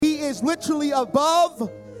is literally above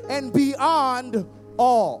and beyond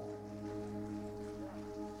all.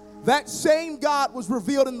 That same God was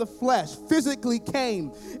revealed in the flesh, physically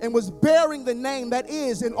came, and was bearing the name that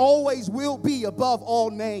is and always will be above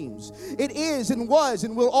all names. It is and was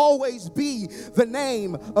and will always be the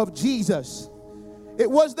name of Jesus. It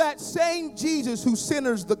was that same Jesus who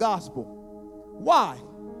centers the gospel. Why?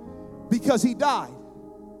 Because he died,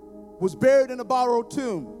 was buried in a borrowed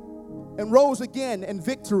tomb, and rose again in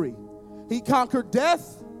victory. He conquered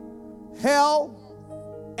death, hell,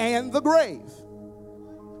 and the grave.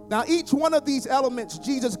 Now, each one of these elements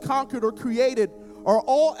Jesus conquered or created are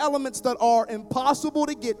all elements that are impossible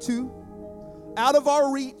to get to, out of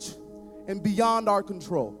our reach, and beyond our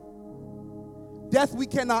control. Death we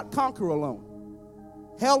cannot conquer alone.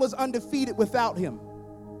 Hell is undefeated without him.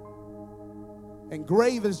 And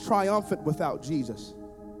grave is triumphant without Jesus.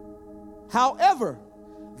 However,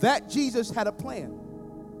 that Jesus had a plan,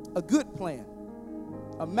 a good plan,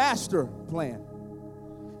 a master plan.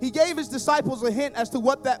 He gave his disciples a hint as to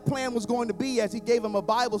what that plan was going to be as he gave them a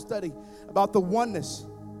Bible study about the oneness,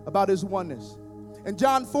 about his oneness. In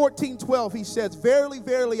John 14:12, he says, "Verily,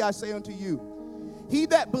 verily, I say unto you, he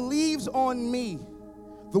that believes on me,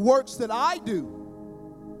 the works that I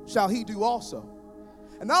do, shall he do also."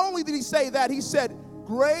 And not only did he say that, he said,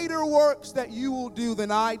 "Greater works that you will do than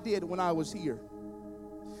I did when I was here."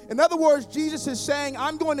 In other words, Jesus is saying,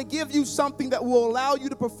 I'm going to give you something that will allow you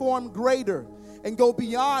to perform greater and go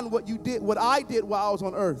beyond what I did while I was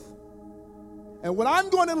on earth. And what I'm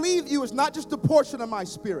going to leave you is not just a portion of my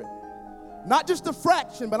spirit, not just a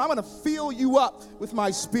fraction, but I'm going to fill you up with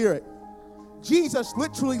my spirit. Jesus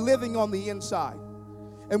literally living on the inside.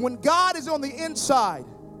 And when God is on the inside,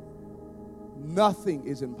 nothing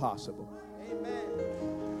is impossible. Amen.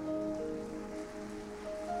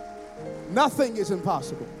 Nothing is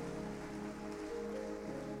impossible.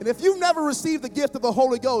 And if you've never received the gift of the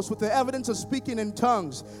Holy Ghost with the evidence of speaking in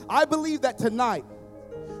tongues, I believe that tonight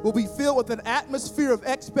will be filled with an atmosphere of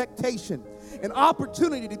expectation, an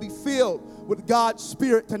opportunity to be filled with God's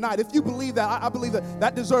Spirit tonight. If you believe that, I believe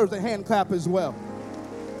that deserves a hand clap as well.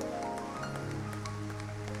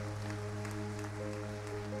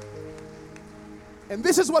 And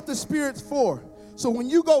this is what the Spirit's for. So when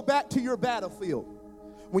you go back to your battlefield,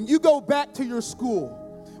 when you go back to your school,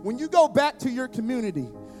 when you go back to your community,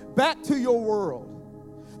 back to your world,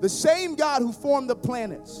 the same God who formed the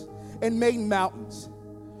planets and made mountains,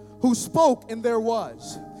 who spoke and there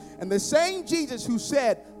was, and the same Jesus who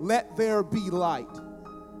said, "Let there be light,"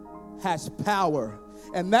 has power.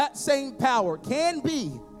 And that same power can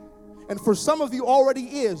be, and for some of you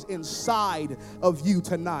already is, inside of you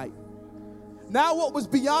tonight. Now what was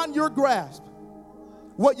beyond your grasp,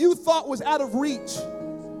 what you thought was out of reach,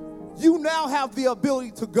 you now have the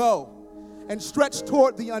ability to go and stretch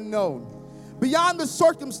toward the unknown. Beyond the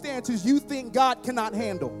circumstances you think God cannot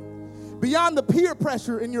handle. Beyond the peer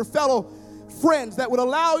pressure in your fellow friends that would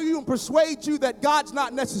allow you and persuade you that God's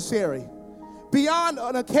not necessary. Beyond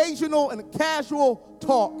an occasional and casual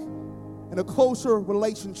talk and a closer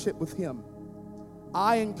relationship with him.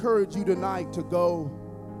 I encourage you tonight to go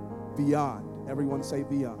beyond. Everyone say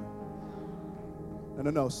beyond.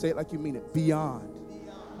 No, say it like you mean it. Beyond.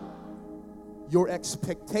 Your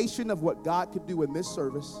expectation of what God could do in this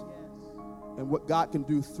service and what God can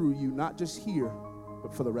do through you, not just here,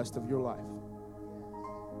 but for the rest of your life.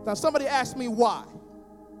 Now, somebody asked me why.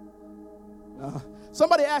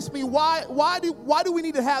 Somebody asked me why do we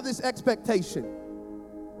need to have this expectation?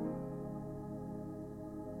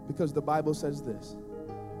 Because the Bible says this: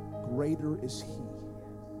 greater is he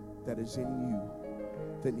that is in you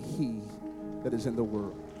than he that is in the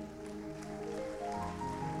world.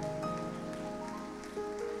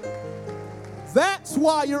 That's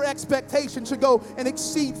why your expectation should go and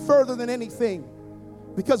exceed further than anything.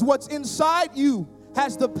 Because what's inside you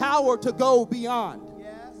has the power to go beyond.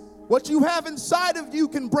 Yes. What you have inside of you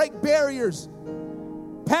can break barriers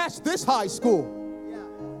past this high school.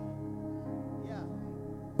 Yeah.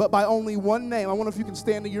 But by only one name, I wonder if you can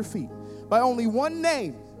stand to your feet. By only one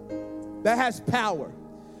name that has power.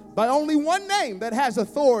 By only one name that has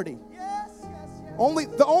authority. Yes.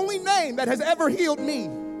 The only name that has ever healed me.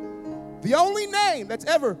 The only name that's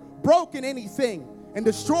ever broken anything and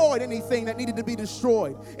destroyed anything that needed to be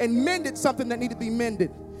destroyed and mended something that needed to be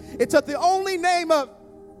mended. It's at the only name of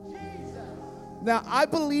Jesus. Now, I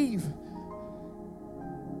believe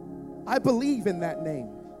in that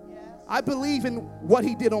name. Yes. I believe in what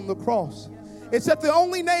he did on the cross. Yes. It's at the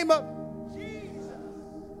only name of Jesus.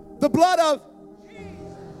 The blood of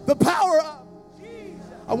Jesus. The power of Jesus.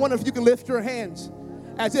 I wonder if you can lift your hands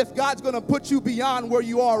as if God's going to put you beyond where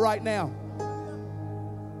you are right now.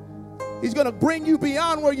 He's going to bring you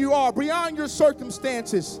beyond where you are, beyond your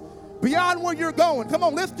circumstances, beyond where you're going. Come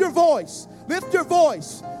on, lift your voice. Lift your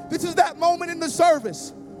voice. This is that moment in the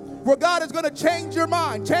service where God is going to change your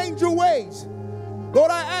mind, change your ways.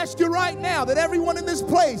 Lord, I ask you right now that everyone in this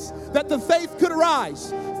place, that the faith could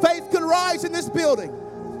rise. Faith could rise in this building,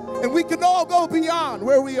 and we can all go beyond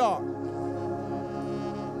where we are.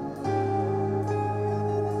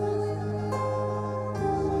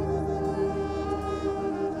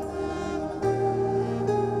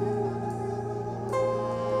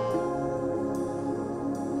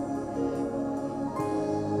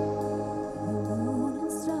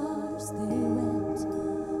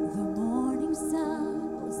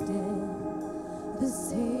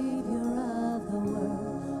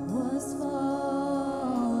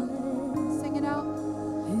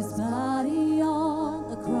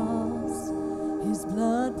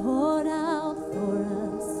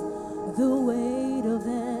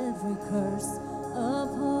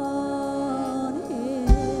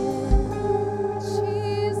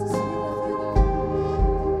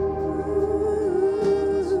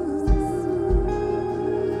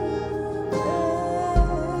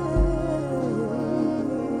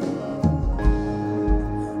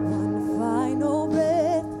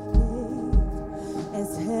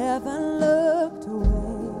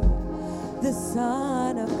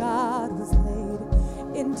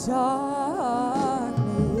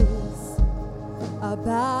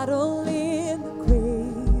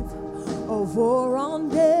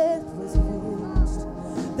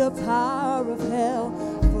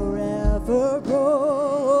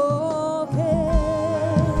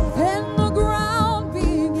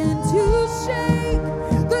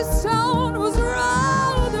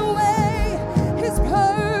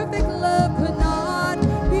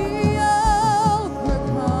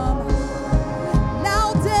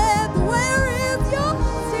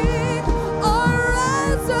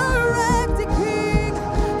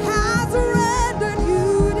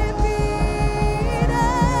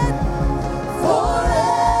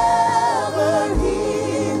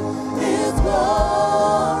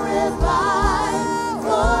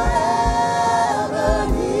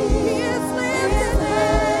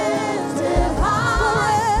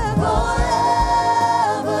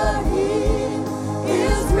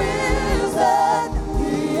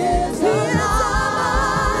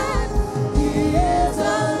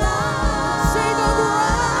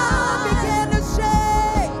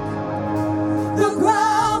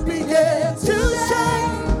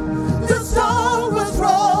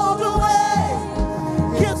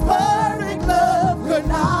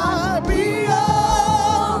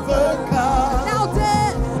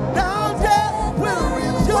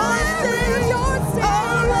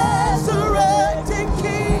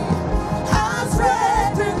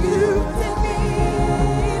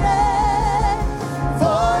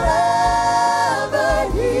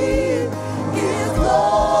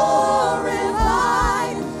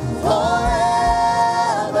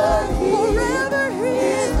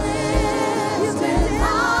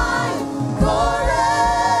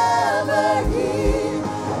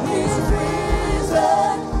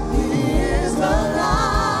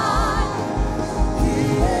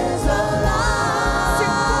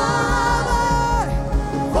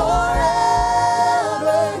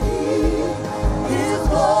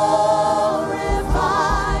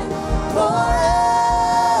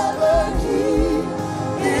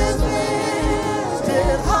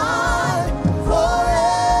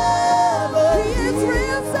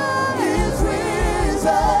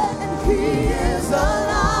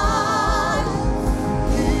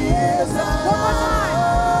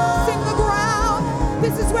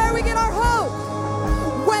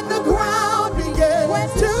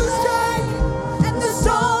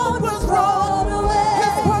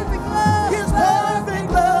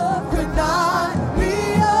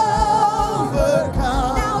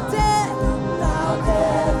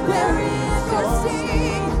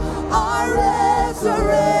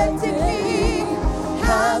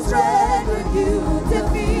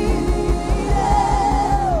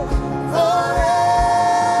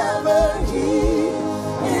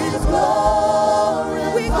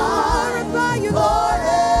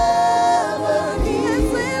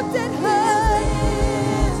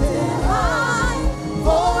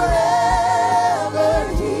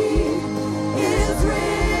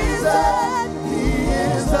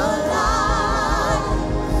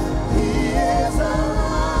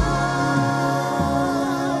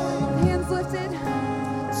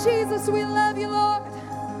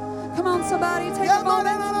 somebody. Take a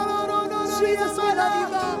moment. Jesus, we love you,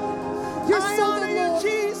 God. You're so good, Lord.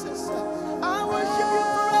 Jesus. I worship you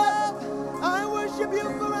forever. I worship you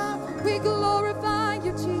forever. We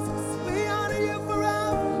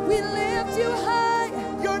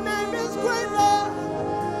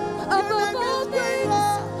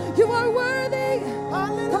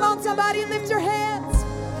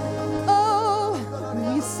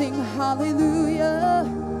hallelujah.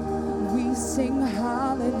 We sing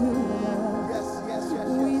hallelujah. Yes, yes, yes,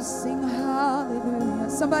 We yes. sing hallelujah.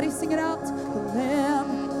 Somebody sing it out. The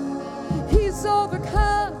Lamb, He's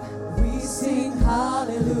overcome. We sing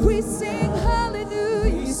hallelujah. We sing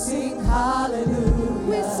hallelujah. We sing hallelujah.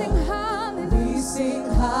 We sing hallelujah. We sing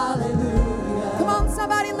hallelujah. Come on,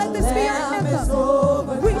 somebody, let this be your Lamb is anthem.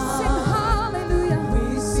 overcome. We sing hallelujah.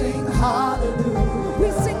 We sing hallelujah. We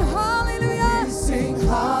sing hallelujah. We sing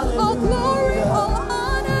hallelujah. All glory, all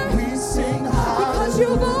honor, We sing hallelujah. because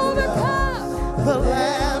you've overcome. The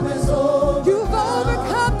Lamb is overcome. You've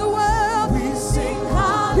overcome the world. We sing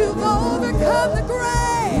hallelujah. You've overcome the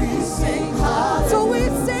grave. We sing hallelujah. So we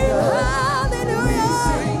sing hallelujah. We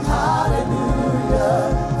sing hallelujah.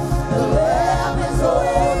 The Lamb is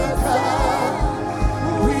overcome.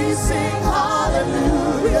 We sing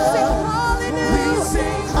hallelujah. We sing We hallelujah.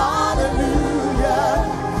 sing hallelujah.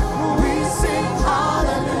 We sing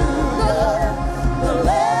hallelujah. The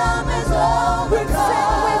Lamb is We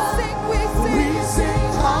overcome. sing, we We sing. sing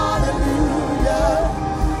hallelujah.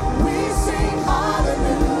 We sing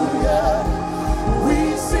hallelujah. We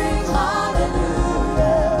sing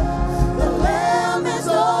hallelujah. The Lamb is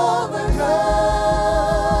overcome.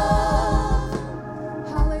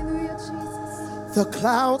 Hallelujah, Jesus. The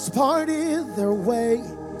clouds parted their way,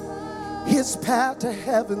 His path to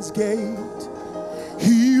heaven's gate.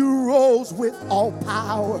 He rose with all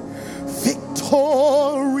power,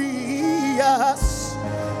 victorious.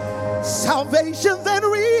 Salvation then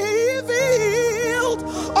revealed,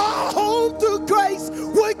 our hope through grace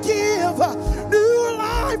would give new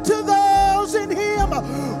life to those in Him.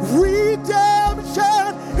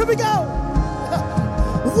 Redemption. Here we go.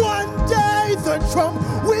 One day the trump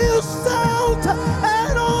will sound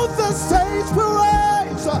and all the saints will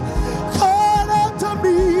rise, call out to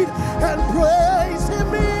meet and praise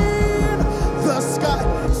Him in the sky.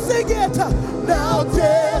 Sing it now,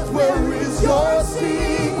 death, where is your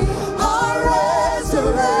sting? Our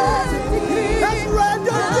resurrected King has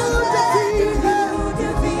rendered you defeated.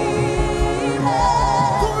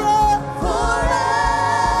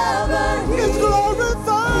 Forever He is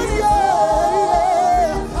glorified.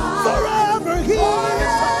 Forever He is.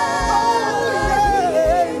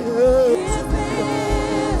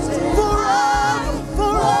 Forever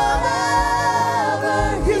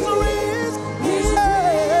He's risen.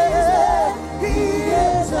 He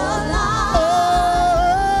is alive.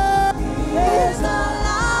 He is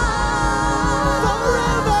alive.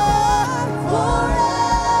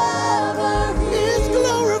 Forever He is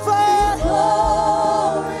glorified.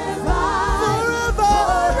 Forever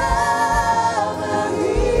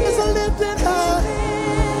He is lifted high.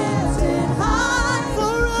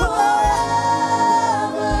 Forever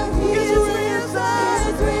He is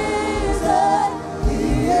risen. He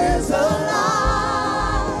is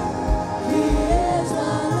alive. He is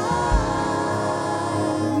alive.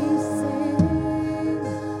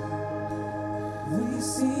 We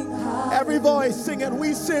sing hallelujah. Every voice sing it.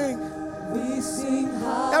 We sing. We sing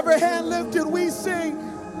hallelujah. Every hand lifted. We sing.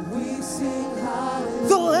 We sing hallelujah.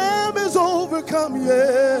 The Lamb is overcome,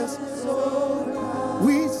 yes.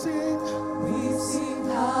 We sing. We sing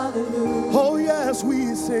hallelujah. Oh, yes,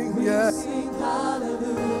 we sing, We yes. sing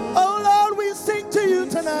hallelujah. Oh, Lord, we sing to you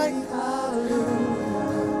tonight.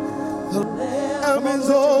 The Lamb is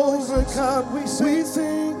overcome. We sing.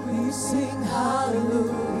 We sing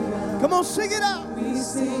hallelujah. Come on, sing it out. We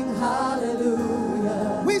sing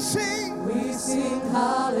hallelujah. We sing. We sing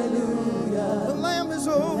hallelujah. The Lamb is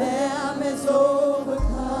over. Lamb is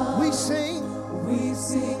overcome. We sing. We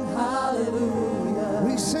sing hallelujah.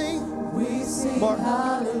 We sing. We sing Mark, I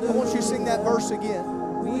hallelujah. want you to sing that verse again.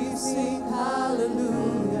 We sing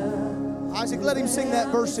hallelujah. Isaac, let him sing that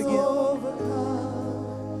verse again.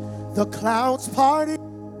 The clouds parted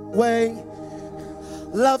way.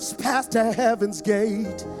 Love's path to heaven's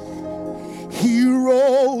gate. He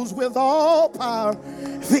rose with all power,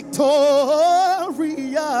 victorious.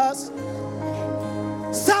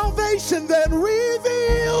 Salvation then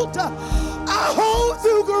revealed, our hope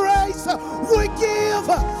through grace would give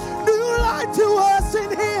new life to us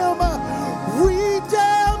in Him.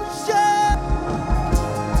 Redemption.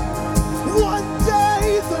 One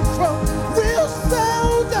day the trump will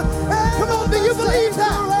sound. Come on, do you believe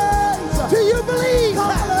that? Do you believe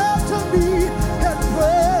that? Come out to me and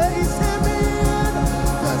praise Him in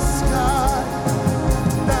the sky.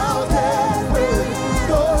 Now that we're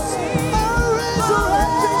yours, our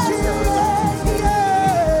resurrected Jesus.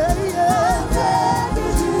 Yeah, yeah.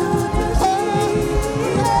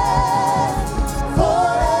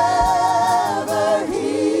 Forever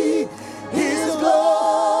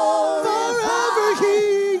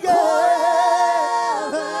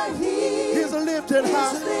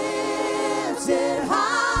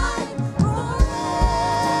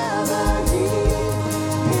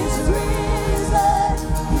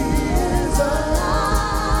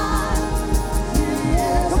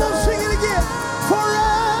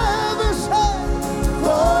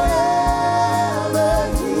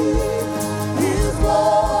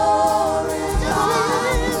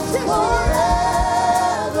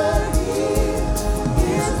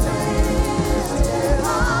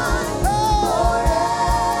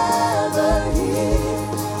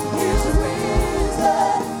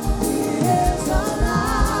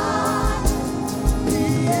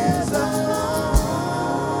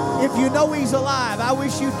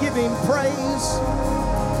give Him praise.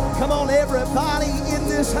 Come on, everybody in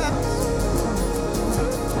this house.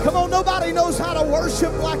 Come on, nobody knows how to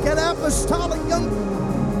worship like an apostolic young.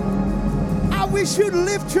 I wish you'd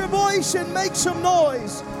lift your voice and make some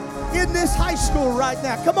noise in this high school right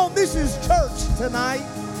now. Come on, this is church tonight.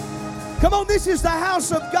 Come on, this is the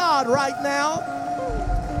house of God right now.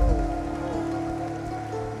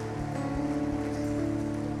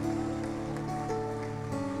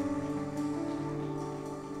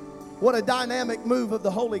 What a dynamic move of the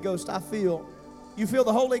Holy Ghost I feel. You feel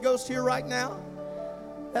the Holy Ghost here right now?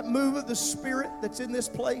 That move of the Spirit that's in this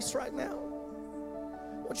place right now?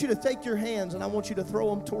 I want you to take your hands and I want you to throw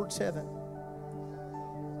them towards heaven.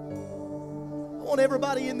 I want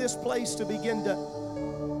everybody in this place to begin to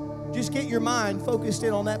just get your mind focused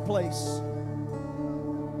in on that place.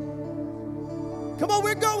 Come on,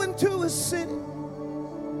 we're going to a city.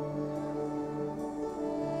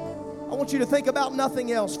 I want you to think about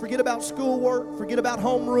nothing else. Forget about schoolwork. Forget about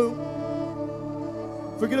homeroom.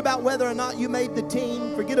 Forget about whether or not you made the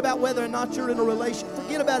team. Forget about whether or not you're in a relationship.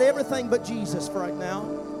 Forget about everything but Jesus for right now.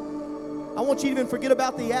 I want you to even forget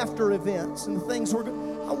about the after events and the things we're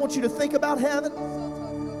going. I want you to think about heaven.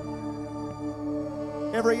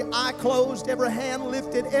 Every eye closed, every hand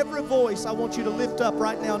lifted, every voice I want you to lift up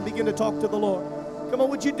right now and begin to talk to the Lord. Come on,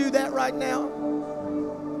 would you do that right now?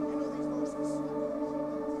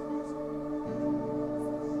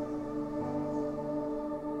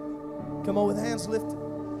 Come on with hands lifted.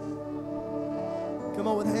 Come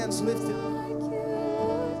on with hands lifted.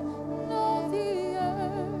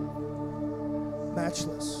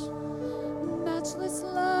 Matchless. Matchless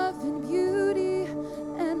love and beauty,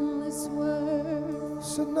 endless worth.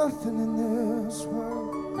 So nothing in this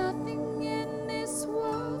world. Nothing in this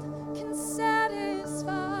world can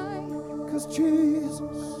satisfy. 'Cause Jesus,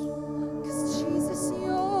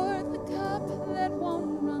 you're the cup that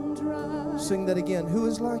won't run dry. Sing that again. Who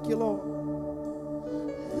is like you, Lord?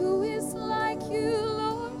 Who is like you,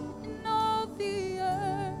 Lord, in all the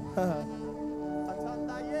earth?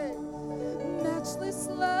 Matchless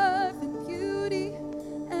love and beauty,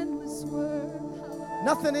 endless worth.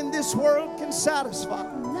 Nothing in this world can satisfy.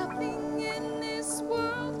 Nothing in this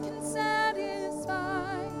world can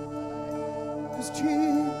satisfy. 'Cause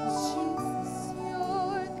Jesus,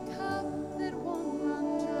 you're the cup that won't run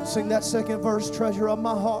dry. Sing that second verse. Treasure of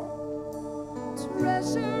my heart.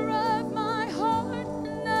 Treasure of my heart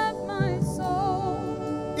and of my soul.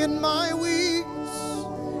 In my weakness,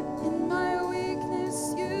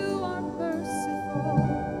 you are merciful.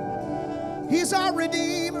 He's our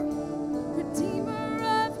Redeemer. Redeemer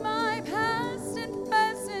of my past and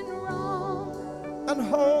present wrong. And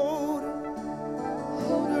holder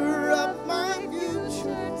of my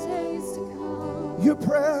future. Days to come. Your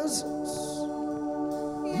presence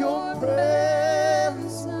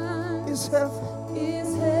is heaven.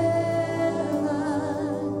 Is heaven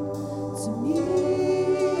to me.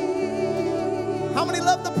 How many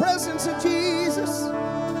love the presence of Jesus?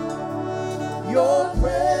 Your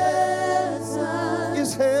presence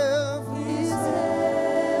is heaven. Is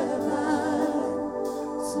heaven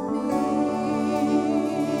to me.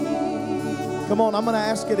 Come on, I'm going to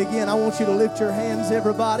ask it again. I want you to lift your hands,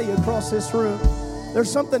 everybody, across this room. There's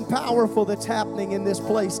something powerful that's happening in this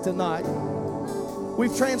place tonight.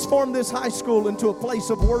 We've transformed this high school into a place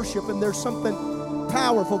of worship, and there's something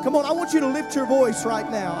powerful. Come on, I want you to lift your voice right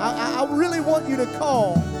now. I really want you to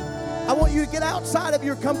call. I want you to get outside of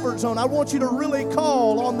your comfort zone. I want you to really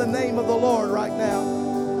call on the name of the Lord right now.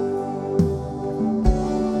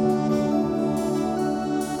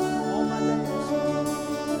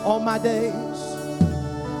 All my days.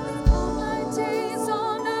 All my days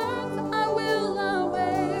on earth I will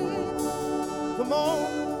await. Come on.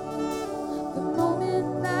 The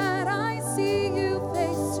moment that I see you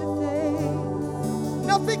face to face.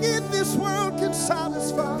 Nothing in this world can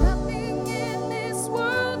satisfy. Nothing in this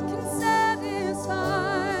world can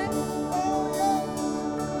satisfy.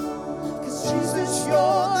 'Cause Jesus,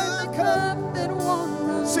 you're the cup that won't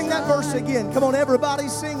run Sing that verse again. Come on, everybody,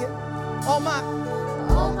 sing it. All my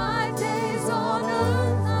days on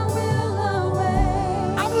earth I will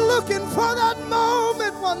await. I'm looking for that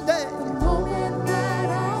moment one day. The moment that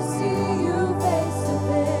I see you face to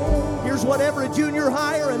face. Here's what every junior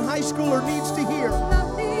higher and high schooler needs to hear.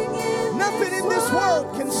 Nothing in this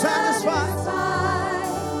world can satisfy.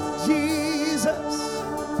 Jesus,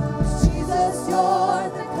 you're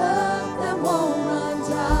the cup that won't run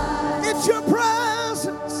dry. it's your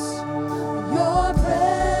presence. Your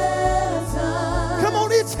presence. Come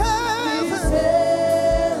on, it's heaven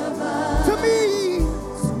to me.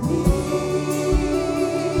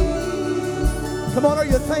 Come on, are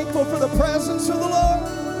you thankful for the presence of the Lord?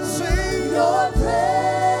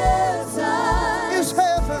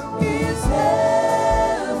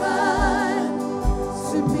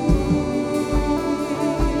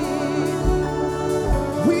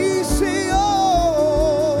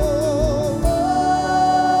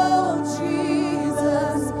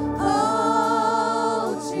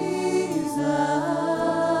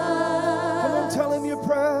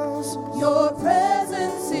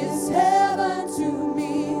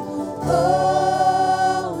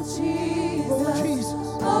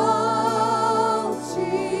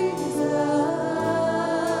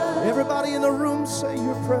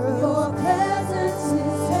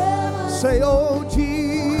 Say, oh,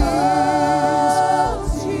 Jesus.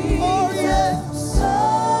 Oh, yes.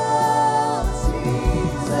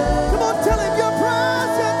 Come on, tell him your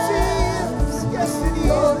presence is. Yes, it is.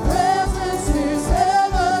 Your presence is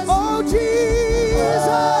heaven. Oh, Jesus.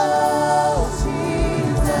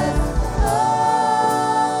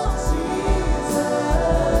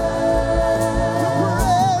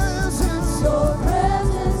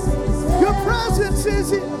 Your presence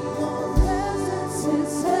is it.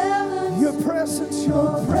 Your presence,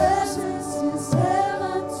 your presence is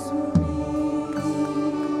heaven to me.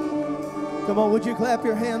 Come on, would you clap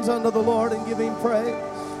your hands unto the Lord and give him praise?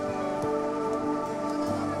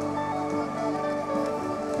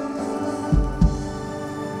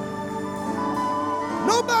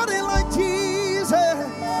 Nobody like Jesus.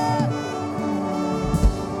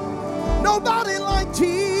 Nobody like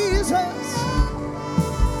Jesus.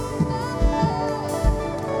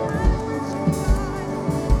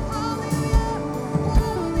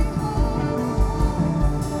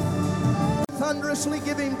 Thunderously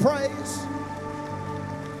give him praise.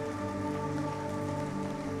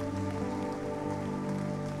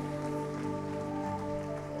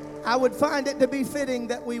 I would find it to be fitting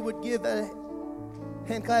that we would give a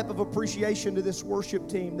hand clap of appreciation to this worship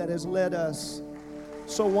team that has led us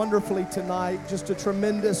so wonderfully tonight. Just a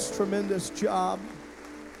tremendous, tremendous job.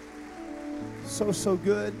 So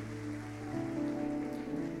good.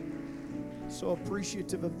 So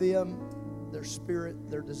appreciative of them, their spirit,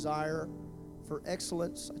 their desire for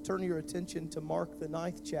excellence. I turn your attention to Mark, the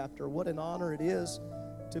 9th chapter. What an honor it is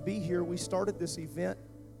to be here. We started this event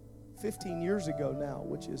 15 years ago now,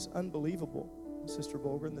 which is unbelievable, Sister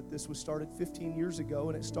Volgren, that this was started 15 years ago,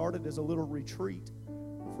 and it started as a little retreat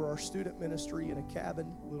for our student ministry in a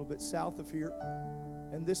cabin a little bit south of here,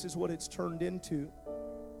 and this is what it's turned into,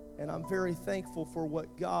 and I'm very thankful for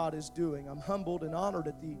what God is doing. I'm humbled and honored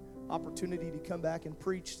at the opportunity to come back and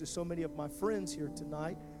preach to so many of my friends here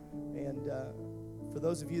tonight. And for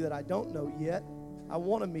those of you that I don't know yet, I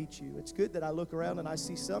want to meet you. It's good that I look around and I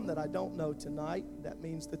see some that I don't know tonight. That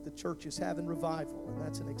means that the church is having revival, and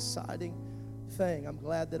that's an exciting thing. I'm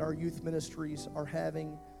glad that our youth ministries are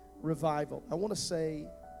having revival. I want to say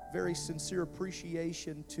very sincere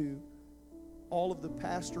appreciation to all of the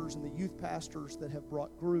pastors and the youth pastors that have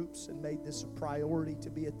brought groups and made this a priority to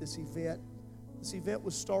be at this event. This event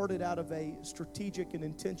was started out of a strategic and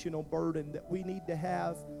intentional burden that we need to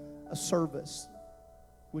have a service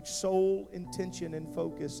which sole intention and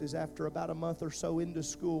focus is after about a month or so into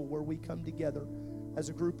school, where we come together as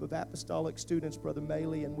a group of apostolic students, Brother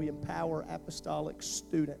Maley, and we empower apostolic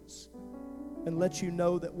students and let you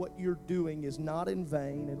know that what you're doing is not in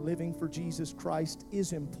vain, and living for Jesus Christ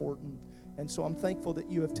is important. And so I'm thankful that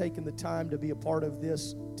you have taken the time to be a part of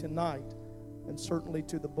this tonight. And certainly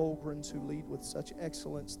to the Bolgrens who lead with such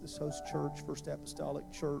excellence this host church, First Apostolic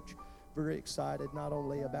Church. Very excited not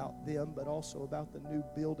only about them, but also about the new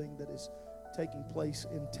building that is taking place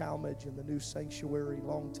in Talmadge and the new sanctuary.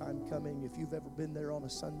 Long time coming. If you've ever been there on a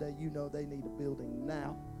Sunday, you know they need a building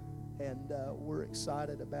now. And we're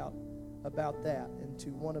excited about that. And to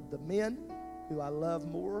one of the men who I love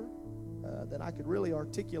more than I could really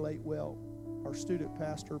articulate well, our student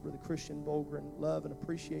pastor, Brother Christian Bolgren. Love and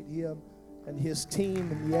appreciate him and his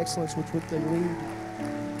team and the excellence with which they lead.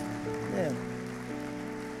 Man.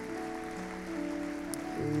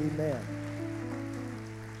 Amen.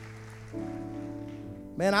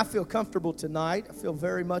 Man, I feel comfortable tonight. I feel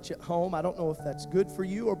very much at home. I don't know if that's good for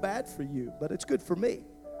you or bad for you, but it's good for me.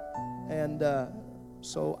 And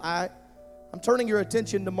so I'm turning your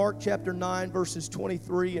attention to Mark chapter 9, verses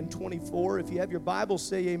 23 and 24. If you have your Bible,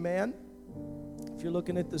 say amen. If you're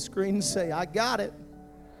looking at the screen, say, I got it.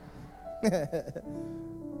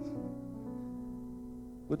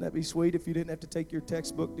 Wouldn't that be sweet if you didn't have to take your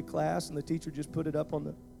textbook to class and the teacher just put it up on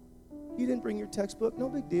the... You didn't bring your textbook? No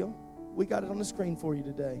big deal. We got it on the screen for you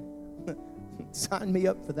today. Sign me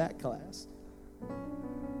up for that class.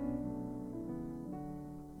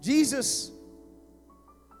 Jesus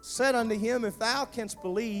said unto him, if thou canst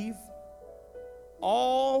believe,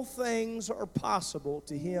 all things are possible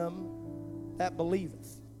to him that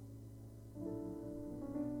believeth.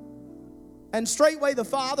 And straightway the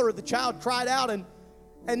father of the child cried out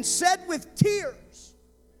and said with tears,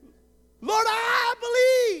 Lord, I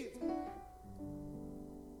believe.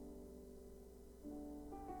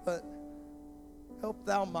 But help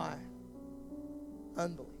thou my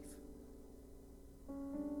unbelief.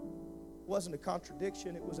 It wasn't a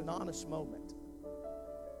contradiction, it was an honest moment.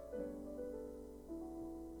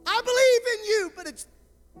 I believe in you, but it's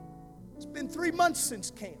been 3 months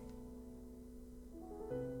since camp.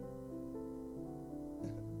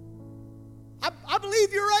 I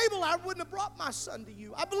believe you're able. I wouldn't have brought my son to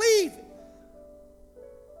you. I believe.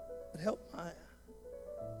 But help my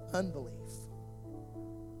unbelief.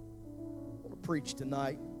 I want to preach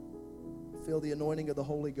tonight. Feel the anointing of the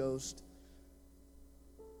Holy Ghost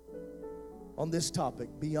on this topic,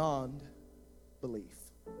 beyond belief.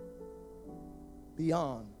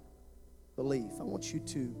 Beyond belief. I want you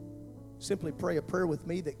to simply pray a prayer with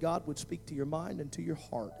me that God would speak to your mind and to your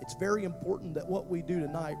heart. It's very important that what we do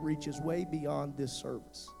tonight reaches way beyond this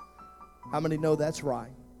service. How many know that's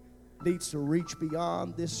right? It needs to reach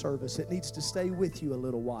beyond this service. It needs to stay with you a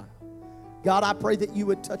little while. God, I pray that you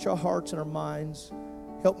would touch our hearts and our minds.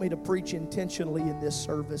 Help me to preach intentionally in this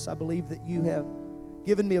service. I believe that you have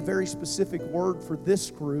given me a very specific word for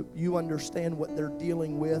this group. You understand what they're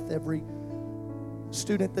dealing with. Every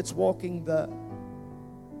student that's walking the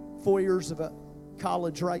foyers of a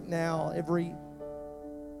college right now, every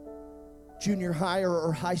junior high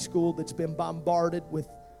or high school that's been bombarded with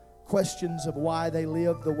questions of why they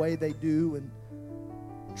live the way they do and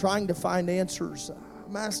trying to find answers.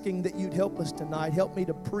 I'm asking that you'd help us tonight. Help me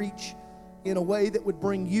to preach in a way that would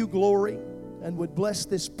bring you glory and would bless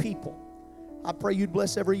this people. I pray you'd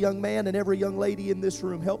bless every young man and every young lady in this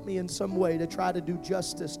room. Help me in some way to try to do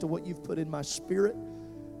justice to what you've put in my spirit,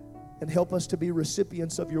 and help us to be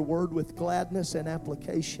recipients of your word with gladness and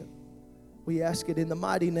application. We ask it in the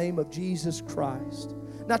mighty name of Jesus Christ.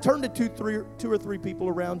 Now turn to two or three people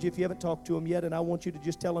around you if you haven't talked to them yet, and I want you to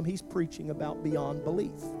just tell them he's preaching about beyond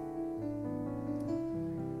belief.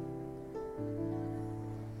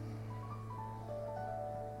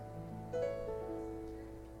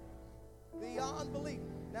 Beyond belief.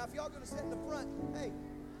 Now if y'all going to sit in the front, hey,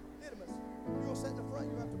 Didymus, you're going to sit in the front,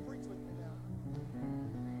 you have to preach with me now.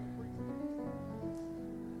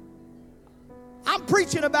 I'm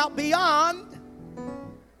preaching about beyond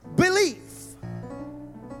belief.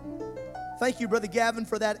 Thank you, Brother Gavin,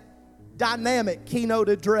 for that dynamic keynote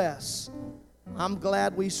address. I'm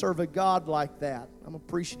glad we serve a God like that. I'm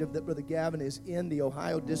appreciative that Brother Gavin is in the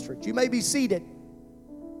Ohio district. You may be seated.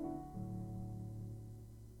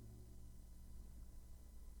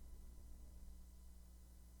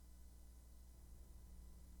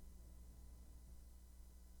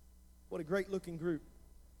 What a great looking group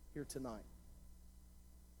here tonight.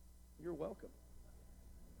 You're welcome.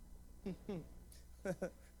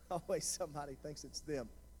 Always somebody thinks it's them.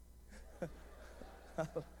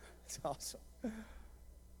 It's awesome.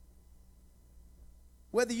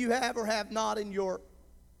 Whether you have or have not in your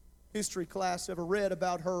history class ever read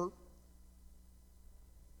about her,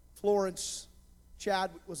 Florence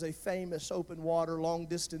Chadwick was a famous open water long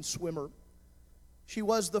distance swimmer. She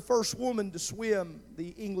was the first woman to swim the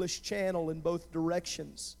English Channel in both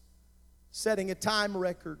directions, setting a time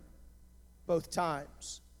record both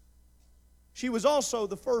times. She was also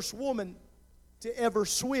the first woman to ever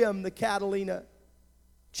swim the Catalina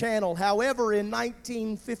Channel. However, in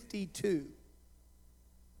 1952,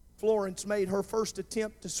 Florence made her first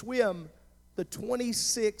attempt to swim the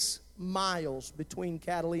 26 miles between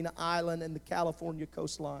Catalina Island and the California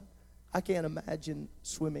coastline. I can't imagine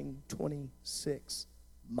swimming 26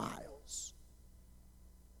 miles.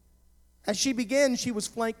 As she began, she was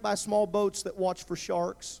flanked by small boats that watched for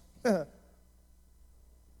sharks.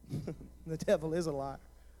 The devil is a liar.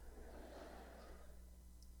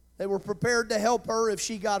 They were prepared to help her if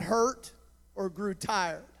she got hurt or grew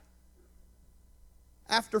tired.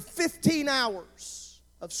 After 15 hours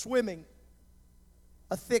of swimming,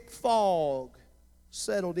 a thick fog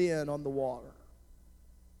settled in on the water.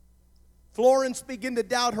 Florence began to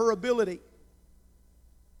doubt her ability.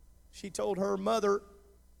 She told her mother,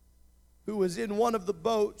 who was in one of the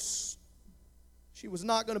boats, she was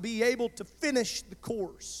not going to be able to finish the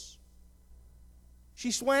course.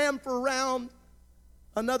 She swam for around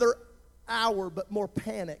another hour, but more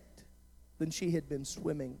panicked than she had been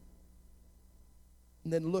swimming.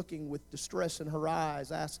 And then, looking with distress in her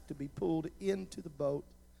eyes, asked to be pulled into the boat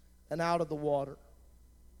and out of the water.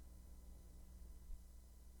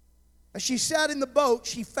 As she sat in the boat,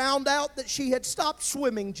 she found out that she had stopped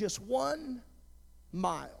swimming just 1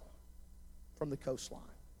 mile from the coastline.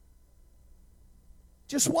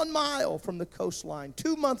 Just 1 mile from the coastline.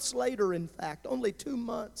 2 months later, in fact, only 2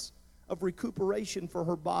 months of recuperation for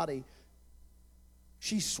her body,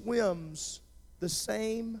 she swims the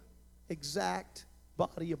same exact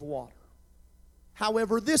body of water.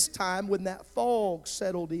 However, this time, when that fog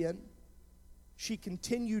settled in, she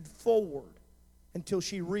continued forward until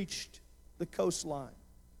she reached the coastline.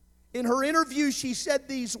 In her interview, she said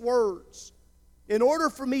these words: "In order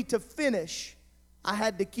for me to finish, I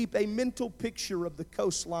had to keep a mental picture of the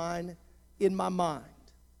coastline in my mind."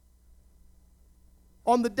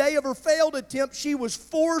 On the day of her failed attempt, she was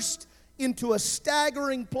forced into a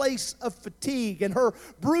staggering place of fatigue. And her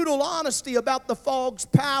brutal honesty about the fog's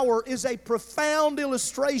power is a profound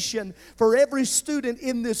illustration for every student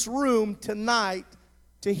in this room tonight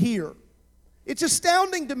to hear. It's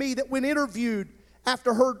astounding to me that when interviewed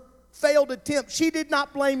after her failed attempt, she did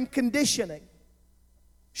not blame conditioning.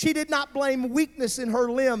 She did not blame weakness in her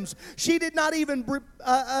limbs. She did not even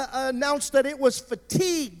announce that it was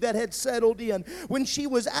fatigue that had settled in. When she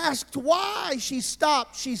was asked why she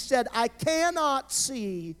stopped, she said, "I cannot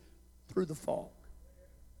see through the fog.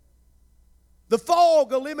 The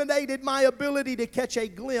fog eliminated my ability to catch a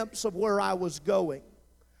glimpse of where I was going."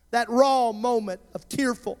 That raw moment of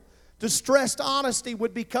tearful, distressed honesty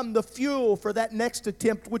would become the fuel for that next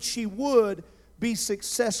attempt, which she would be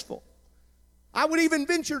successful. I would even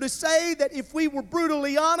venture to say that if we were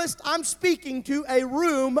brutally honest, I'm speaking to a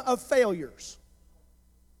room of failures.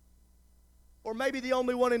 Or maybe the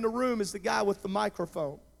only one in the room is the guy with the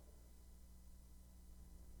microphone.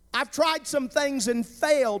 I've tried some things and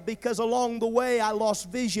failed because along the way I lost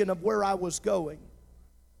vision of where I was going.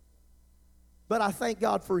 But I thank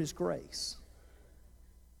God for His grace,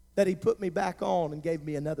 that He put me back on and gave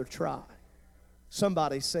me another try.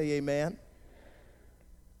 Somebody say amen.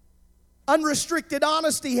 Unrestricted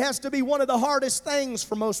honesty has to be one of the hardest things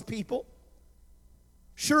for most people.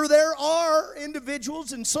 Sure, there are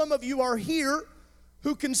individuals, and some of you are here,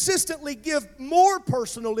 who consistently give more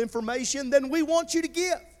personal information than we want you to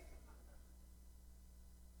give.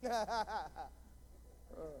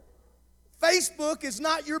 Facebook is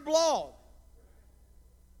not your blog.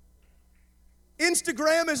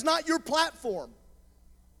 Instagram is not your platform.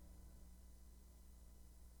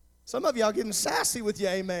 Some of y'all getting sassy with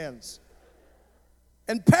your amens.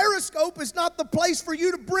 And Periscope is not the place for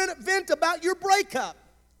you to vent about your breakup.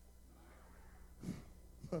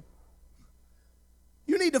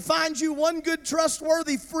 You need to find you one good,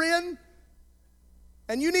 trustworthy friend,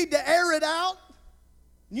 and you need to air it out.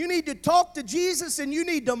 You need to talk to Jesus, and you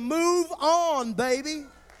need to move on, baby.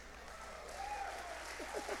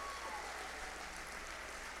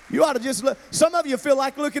 You ought to just look. Some of you feel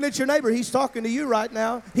like looking at your neighbor. He's talking to you right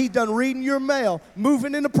now. He's done reading your mail,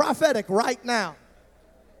 moving into prophetic right now.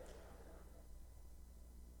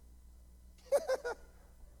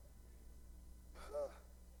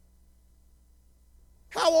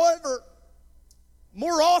 However,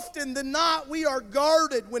 more often than not, we are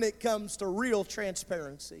guarded when it comes to real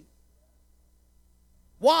transparency.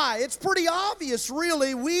 Why? It's pretty obvious,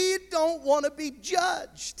 really. We don't want to be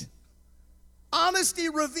judged. Honesty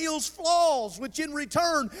reveals flaws, which in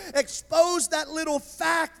return expose that little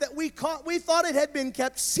fact that we thought it had been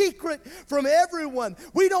kept secret from everyone.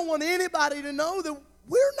 We don't want anybody to know that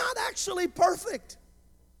we're not actually perfect.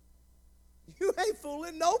 You ain't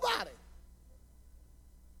fooling nobody.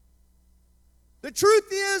 The truth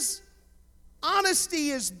is, honesty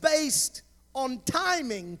is based on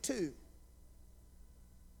timing too.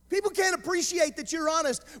 People can't appreciate that you're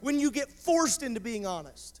honest when you get forced into being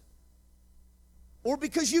honest. Or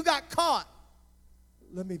because you got caught.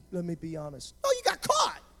 Let me be honest. No, you got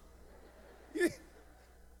caught.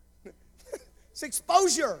 It's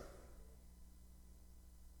exposure.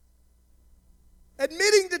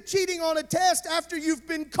 Admitting to cheating on a test after you've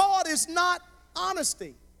been caught is not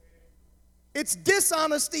honesty. It's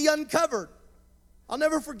dishonesty uncovered. I'll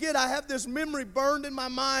never forget, I have this memory burned in my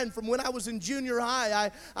mind from when I was in junior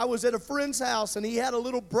high. I was at a friend's house, and he had a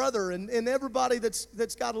little brother, and everybody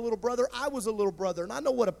that's got a little brother, I was a little brother, and I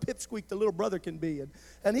know what a pipsqueak the little brother can be.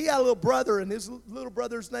 And he had a little brother, and his little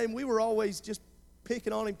brother's name, we were always just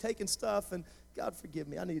picking on him, taking stuff, and God forgive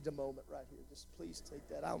me, I need a moment right here. Just please take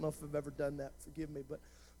that. I don't know if I've ever done that. Forgive me, but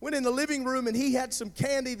went in the living room, and he had some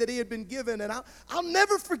candy that he had been given, and I'll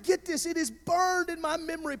never forget this. It is burned in my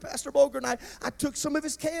memory, Pastor Bolger, and I took some of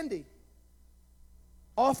his candy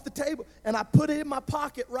off the table, and I put it in my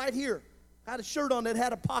pocket right here. I had a shirt on that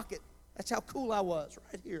had a pocket. That's how cool I was,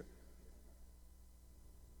 right here.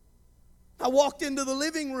 I walked into the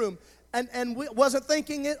living room, and wasn't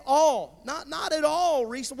thinking at all. Not at all.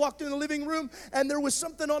 Reese walked in the living room, and there was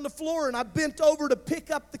something on the floor, and I bent over to pick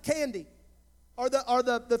up the candy. Or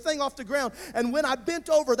the thing off the ground. And when I bent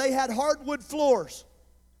over, they had hardwood floors.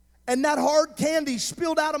 And that hard candy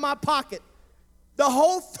spilled out of my pocket. The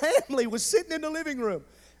whole family was sitting in the living room.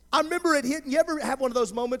 I remember it hitting. You ever have one of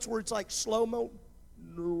those moments where it's like slow-mo?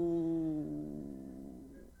 No.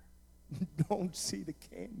 Don't see the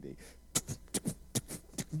candy.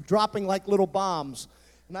 Dropping like little bombs.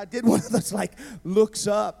 And I did one of those like looks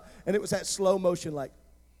up. And it was that slow motion like.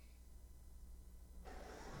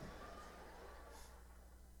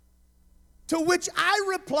 To which I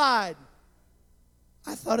replied,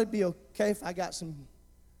 I thought it'd be okay if I got some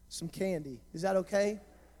candy. Is that okay?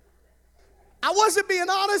 I wasn't being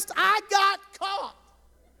honest. I got caught.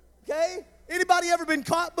 Okay? Anybody ever been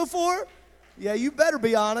caught before? Yeah, you better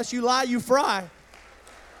be honest. You lie, you fry.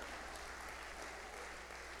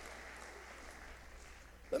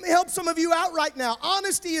 Let me help some of you out right now.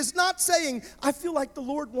 Honesty is not saying, I feel like the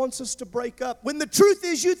Lord wants us to break up, when the truth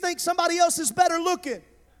is you think somebody else is better looking.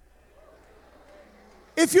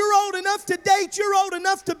 If you're old enough to date, you're old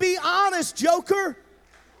enough to be honest, joker.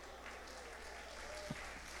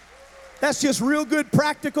 That's just real good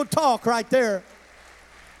practical talk right there.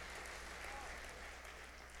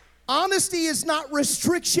 Honesty is not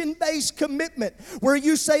restriction-based commitment where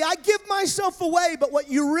you say, I give myself away, but what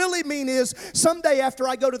you really mean is someday after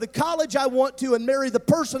I go to the college I want to and marry the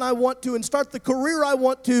person I want to and start the career I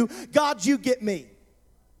want to, God, you get me.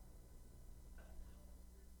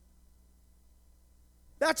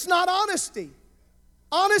 That's not honesty.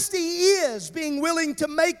 Honesty is being willing to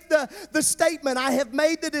make the statement, I have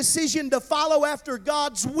made the decision to follow after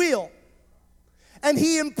God's will. And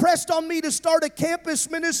He impressed on me to start a campus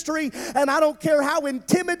ministry, and I don't care how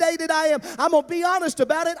intimidated I am. I'm going to be honest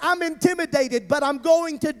about it. I'm intimidated, but I'm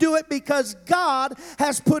going to do it because God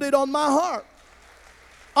has put it on my heart.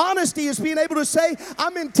 Honesty is being able to say,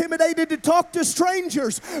 I'm intimidated to talk to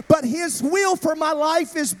strangers, but His will for my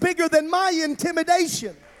life is bigger than my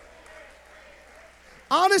intimidation.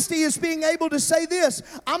 Honesty is being able to say this,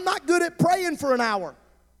 I'm not good at praying for an hour.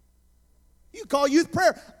 You call youth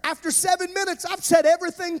prayer. After 7 minutes, I've said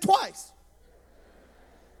everything twice.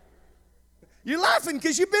 You're laughing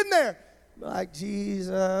because you've been there. Like,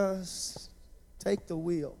 Jesus, take the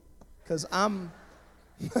wheel. Because I'm...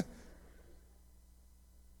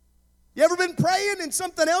 You ever been praying and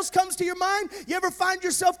something else comes to your mind? You ever find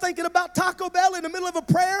yourself thinking about Taco Bell in the middle of a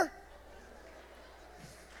prayer?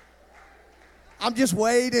 I'm just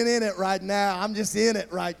wading in it right now. I'm just in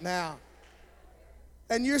it right now.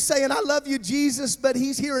 And you're saying, I love you, Jesus, but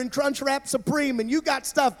He's here in Crunchwrap Supreme, and you got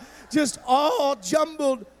stuff just all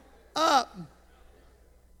jumbled up.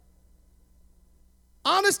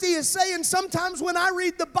 Honesty is saying sometimes when I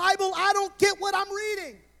read the Bible, I don't get what I'm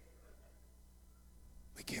reading.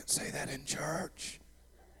 We can't say that in church.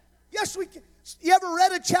 Yes, we can. You ever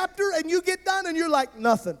read a chapter and you get done and you're like,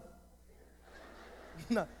 nothing.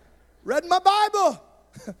 No. Read my Bible.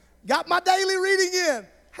 Got my daily reading in.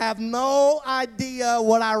 Have no idea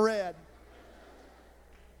what I read.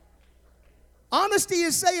 Honesty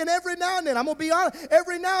is saying every now and then, I'm going to be honest,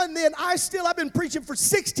 every now and then I've been preaching for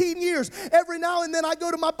 16 years. Every now and then I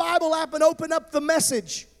go to my Bible app and open up the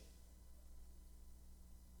Message.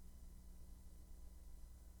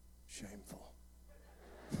 Shameful.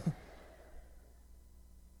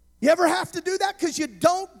 You ever have to do that because you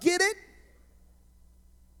don't get it?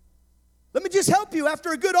 Let me just help you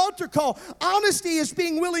after a good altar call. Honesty is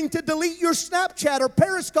being willing to delete your Snapchat or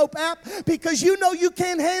Periscope app because you know you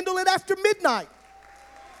can't handle it after midnight.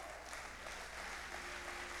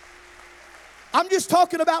 I'm just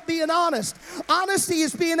talking about being honest. Honesty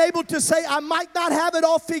is being able to say, I might not have it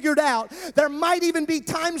all figured out. There might even be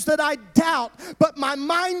times that I doubt, but my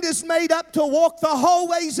mind is made up to walk the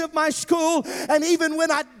hallways of my school. And even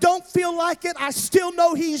when I don't feel like it, I still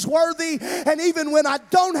know He's worthy. And even when I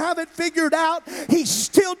don't have it figured out, He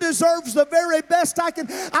still deserves the very best I can.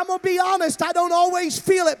 I'm going to be honest, I don't always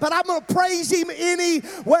feel it, but I'm going to praise Him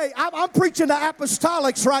anyway. I'm preaching to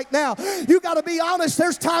apostolics right now. You got to be honest.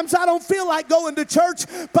 There's times I don't feel like going to church,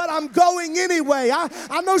 but I'm going anyway.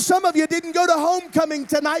 I know some of you didn't go to homecoming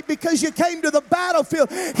tonight because you came to the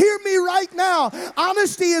battlefield. Hear me right now.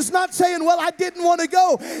 Honesty is not saying, well, I didn't want to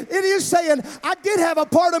go. It is saying, I did have a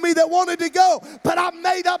part of me that wanted to go, but I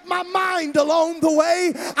made up my mind along the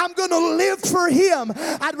way. I'm going to live for Him.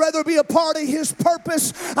 I'd rather be a part of His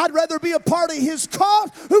purpose. I'd rather be a part of His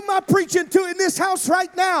cause. Who am I preaching to in this house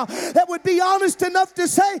right now that would be honest enough to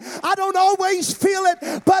say, I don't always feel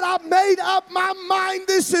it, but I made up my mind.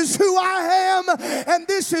 This is who I am, and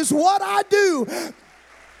this is what I do.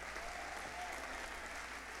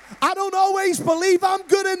 I don't always believe I'm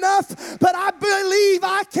good enough, but I believe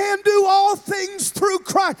I can do all things through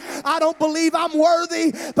Christ. I don't believe I'm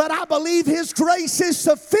worthy, but I believe His grace is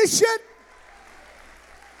sufficient.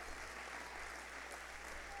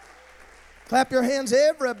 Clap your hands,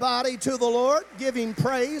 everybody, to the Lord. Give Him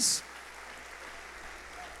praise.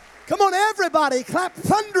 Come on, everybody, clap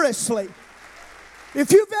thunderously.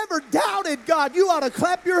 If you've ever doubted God, you ought to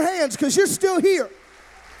clap your hands because you're still here.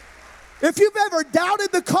 If you've ever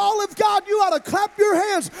doubted the call of God, you ought to clap your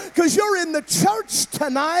hands because you're in the church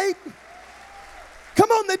tonight. Come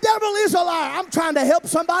on, the devil is a liar. I'm trying to help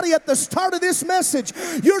somebody at the start of this message.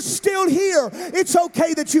 You're still here. It's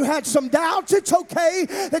okay that you had some doubts. It's okay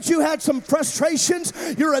that you had some frustrations.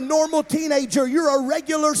 You're a normal teenager. You're a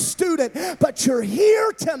regular student. But you're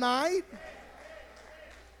here tonight.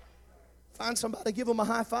 Find somebody, give them a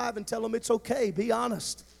high five and tell them it's okay. Be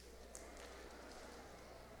honest.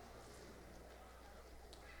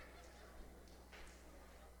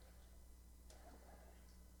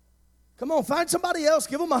 Come on, find somebody else.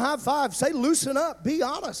 Give them a high five. Say, loosen up. Be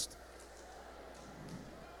honest.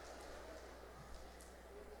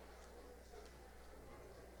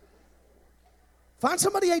 Find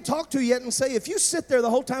somebody you ain't talked to yet and say, if you sit there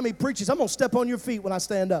the whole time he preaches, I'm going to step on your feet when I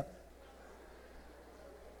stand up.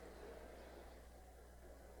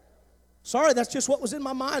 Sorry, that's just what was in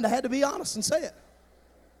my mind. I had to be honest and say it.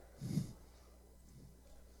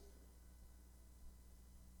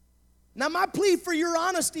 Now, my plea for your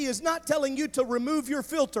honesty is not telling you to remove your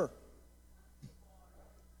filter.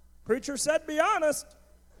 Preacher said, be honest.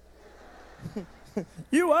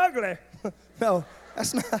 You ugly. No,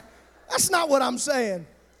 that's not what I'm saying.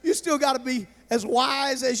 You still got to be as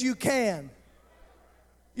wise as you can.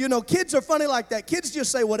 You know, kids are funny like that. Kids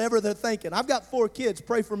just say whatever they're thinking. I've got 4 kids.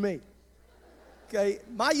 Pray for me. Okay,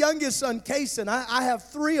 my youngest son, Carson, I have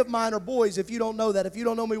 3 of mine are boys, if you don't know that. If you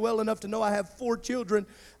don't know me well enough to know I have 4 children,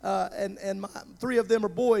 and 3 of them are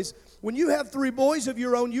boys. When you have 3 boys of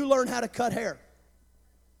your own, you learn how to cut hair.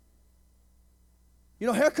 You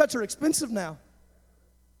know, haircuts are expensive now.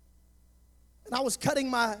 And I was cutting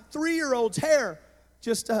my 3-year-old's hair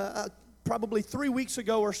just probably 3 weeks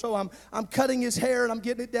ago or so. I'm cutting his hair and I'm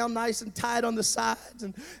getting it down nice and tight on the sides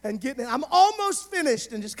and getting it. I'm almost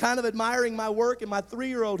finished and just kind of admiring my work. And my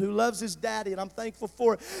 3-year-old who loves his daddy, and I'm thankful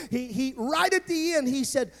for it. He right at the end he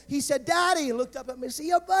said, Daddy, and looked up at me and said,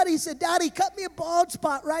 yeah, buddy. He said, Daddy, cut me a bald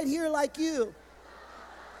spot right here like you.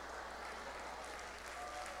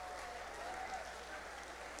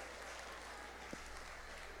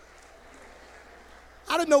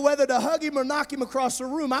 I didn't know whether to hug him or knock him across the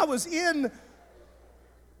room. I was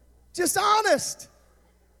just honest.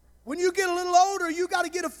 When you get a little older, you got to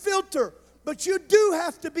get a filter. But you do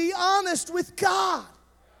have to be honest with God.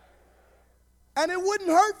 And it wouldn't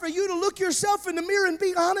hurt for you to look yourself in the mirror and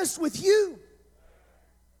be honest with you.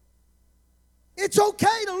 It's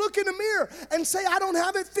okay to look in the mirror and say, I don't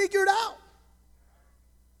have it figured out.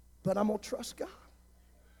 But I'm going to trust God.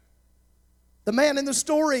 The man in the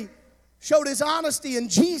story showed his honesty,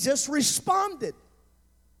 and Jesus responded.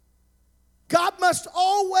 God must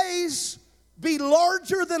always be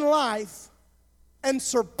larger than life and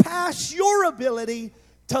surpass your ability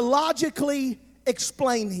to logically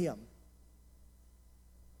explain him.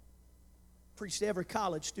 Preach to every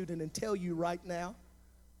college student and tell you right now,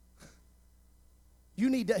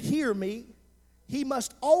 you need to hear me. He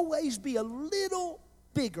must always be a little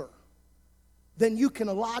bigger than you can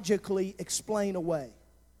logically explain away.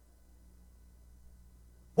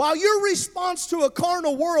 While your response to a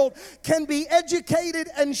carnal world can be educated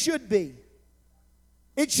and should be,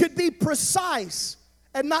 it should be precise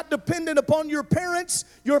and not dependent upon your parents,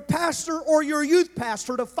 your pastor, or your youth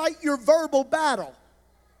pastor to fight your verbal battle.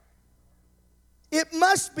 It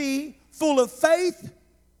must be full of faith,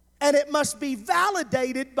 and it must be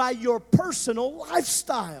validated by your personal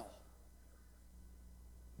lifestyle.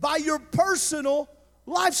 By your personal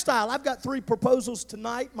lifestyle. I've got 3 proposals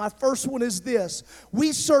tonight. My first one is this.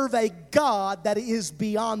 We serve a God that is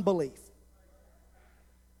beyond belief.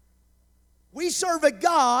 We serve a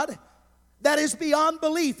God that is beyond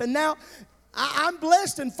belief. And now, I'm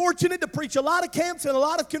blessed and fortunate to preach a lot of camps and a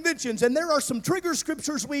lot of conventions. And there are some trigger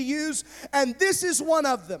scriptures we use, and this is one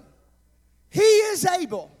of them. He is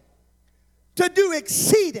able to do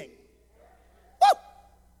exceeding. Woo!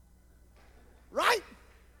 Right?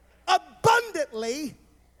 Abundantly.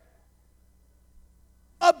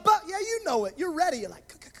 Yeah, you know it. You're ready. You're like,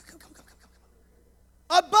 come.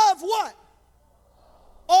 Above what?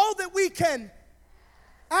 All that we can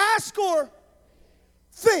ask or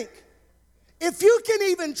think. If you can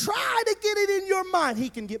even try to get it in your mind, he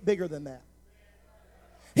can get bigger than that.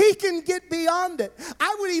 He can get beyond it.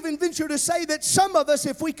 I would even venture to say that some of us,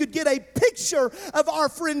 if we could get a picture of our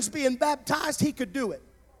friends being baptized, he could do it.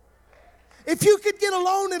 If you could get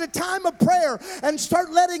alone in a time of prayer and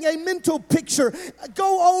start letting a mental picture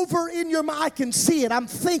go over in your mind. I can see it. I'm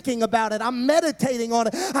thinking about it. I'm meditating on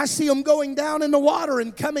it. I see them going down in the water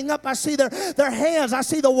and coming up. I see their hands. I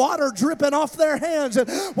see the water dripping off their hands. And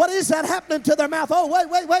what is that happening to their mouth? Oh,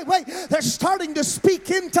 wait. They're starting to speak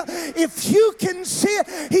into. If you can see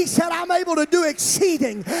it, he said, I'm able to do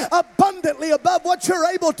exceeding abundantly above what you're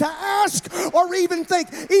able to ask or even think.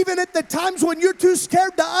 Even at the times when you're too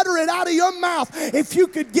scared to utter it out of your mouth, if you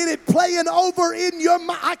could get it playing over in your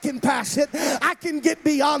mouth, I can pass it. I can get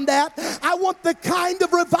beyond that. I want the kind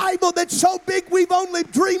of revival that's so big we've only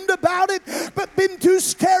dreamed about it, but been too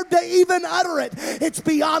scared to even utter it. It's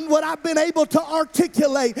beyond what I've been able to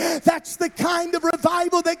articulate. That's the kind of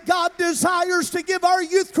revival that God desires to give our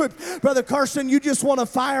youth group. Brother Carson, you just want to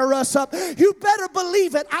fire us up. You better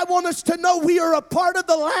believe it. I want us to know we are a part of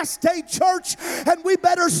the last day church, and we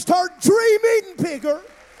better start dreaming bigger.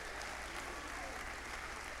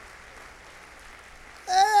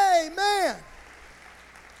 Amen.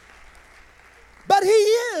 But he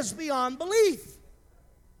is beyond belief.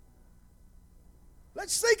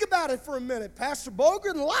 Let's think about it for a minute. Pastor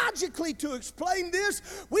Bogren, logically to explain this,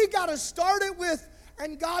 we got to start it with,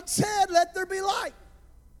 and God said, let there be light.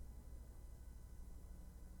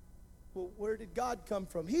 Well, where did God come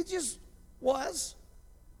from? He just was.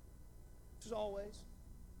 Just always.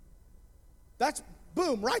 That's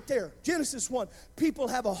boom, right there. Genesis 1. People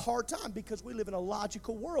have a hard time because we live in a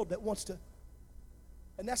logical world that wants to.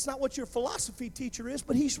 And that's not what your philosophy teacher is,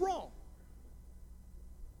 but he's wrong.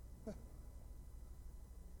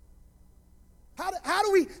 How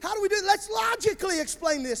do we do it? Let's logically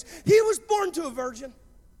explain this. He was born to a virgin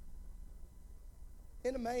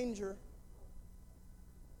in a manger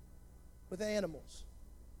with animals.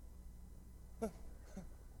 I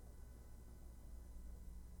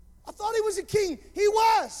thought he was a king. He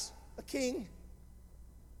was a king.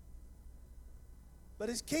 But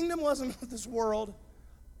his kingdom wasn't of this world.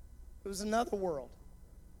 It was another world.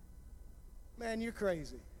 Man, you're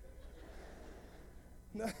crazy.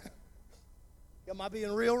 Am I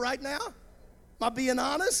being real right now? Am I being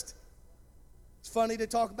honest? It's funny to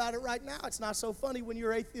talk about it right now. It's not so funny when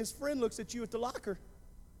your atheist friend looks at you at the locker.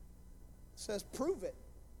 Says, prove it.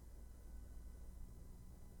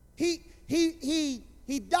 He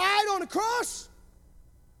died on a cross.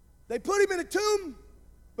 They put him in a tomb.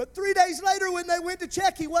 But 3 days later when they went to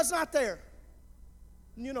check, he was not there.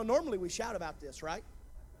 And you know, normally we shout about this, right?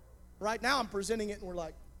 Right now I'm presenting it and we're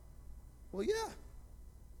like, well, yeah.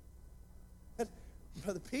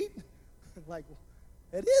 Brother Pete, like,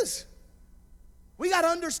 it is. We got to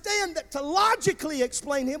understand that to logically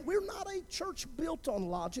explain him, we're not a church built on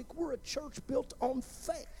logic. We're a church built on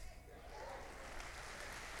faith.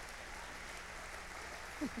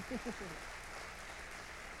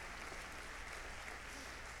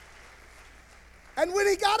 And when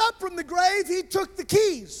he got up from the grave, he took the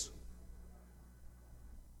keys.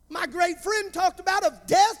 My great friend talked about of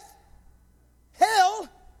death, hell,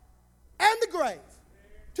 and the grave.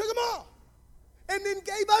 Took them all. And then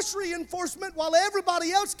gave us reinforcement while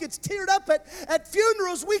everybody else gets teared up at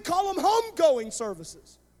funerals. We call them homegoing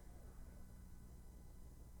services.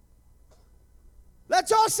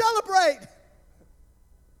 Let's all celebrate.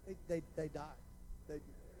 They died.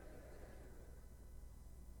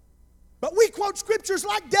 But we quote scriptures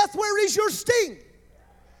like, death, where is your sting?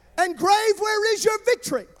 And grave, where is your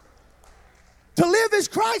victory? To live is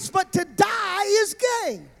Christ, but to die is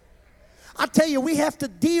gain. I tell you, we have to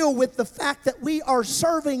deal with the fact that we are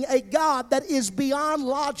serving a God that is beyond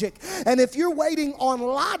logic. And if you're waiting on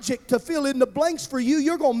logic to fill in the blanks for you,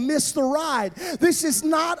 you're going to miss the ride. This is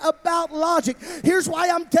not about logic. Here's why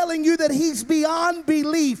I'm telling you that he's beyond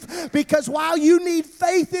belief. Because while you need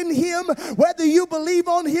faith in him, whether you believe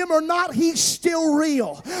on him or not, he's still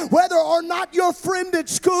real. Whether or not your friend at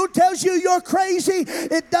school tells you you're crazy,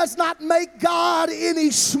 it does not make God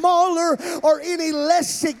any smaller or any less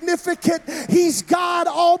significant. He's God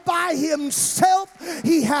all by himself.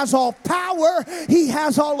 He has all power. He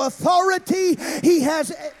has all authority.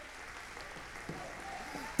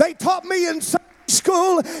 They taught me in Sunday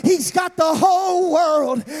school, he's got the whole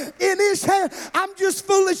world in his hand. I'm just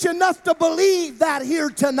foolish enough to believe that here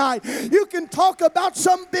tonight. You can talk about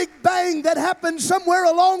some big bang that happened somewhere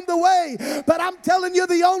along the way, but I'm telling you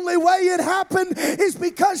the only way it happened is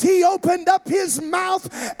because he opened up his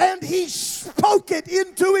mouth and he spoke it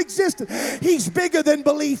into existence. He's bigger than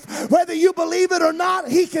belief. Whether you believe it or not,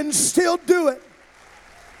 he can still do it.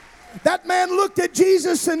 That man looked at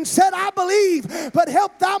Jesus and said, I believe, but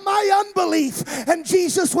help thou my unbelief. And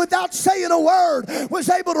Jesus, without saying a word, was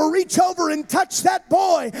able to reach over and touch that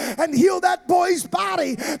boy and heal that boy's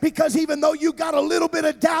body. Because even though you got a little bit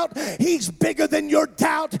of doubt, he's bigger than your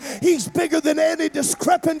doubt. He's bigger than any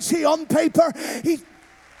discrepancy on paper.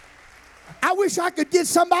 I wish I could get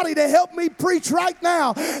somebody to help me preach right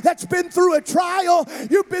now that's been through a trial.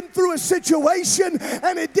 You've been through a situation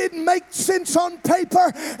and it didn't make sense on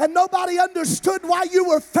paper and nobody understood why you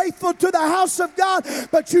were faithful to the house of God,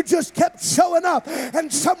 but you just kept showing up.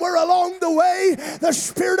 And somewhere along the way, the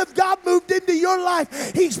Spirit of God moved into your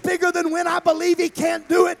life. He's bigger than when I believe He can't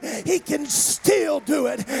do it. He can still do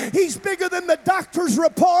it. He's bigger than the doctor's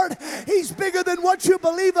report. He's bigger than what you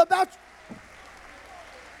believe about.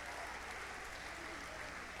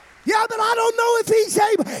 Yeah, but I don't know if He's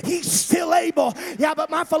able. He's still able. Yeah,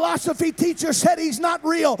 but my philosophy teacher said He's not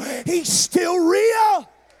real. He's still real.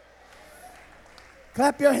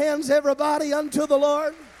 Clap your hands, everybody, unto the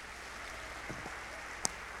Lord.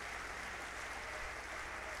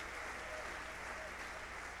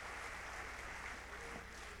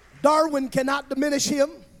 Darwin cannot diminish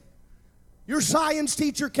Him. Your science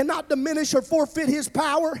teacher cannot diminish or forfeit His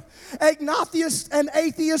power. Agnostics and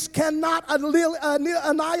atheists cannot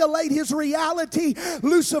annihilate His reality.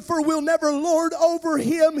 Lucifer will never lord over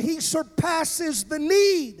Him. He surpasses the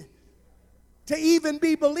need to even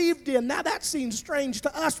be believed in. Now that seems strange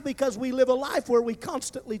to us because we live a life where we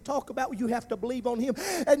constantly talk about you have to believe on Him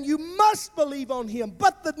and you must believe on Him.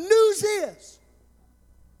 But the news is,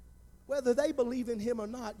 whether they believe in Him or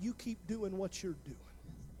not, you keep doing what you're doing.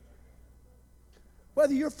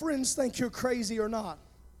 Whether your friends think you're crazy or not.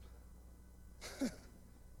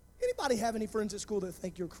 Anybody have any friends at school that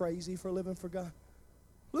think you're crazy for living for God?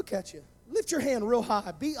 Look at you. Lift your hand real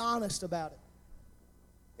high. Be honest about it.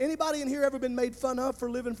 Anybody in here ever been made fun of for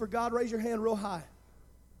living for God? Raise your hand real high.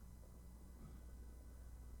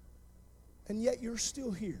 And yet you're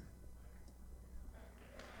still here.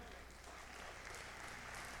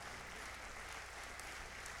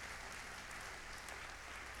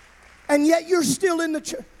 And yet you're still in the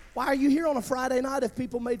church. Why are you here on a Friday night if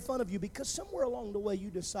people made fun of you? Because somewhere along the way you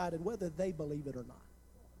decided whether they believe it or not.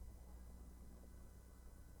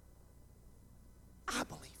 I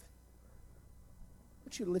believe it. I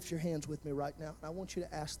want you to lift your hands with me right now. And I want you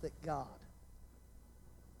to ask that God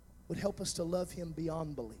would help us to love Him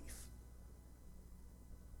beyond belief.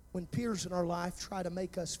 When peers in our life try to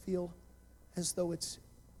make us feel as though it's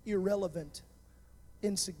irrelevant,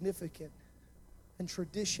 insignificant, and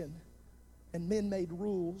tradition, and men-made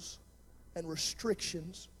rules and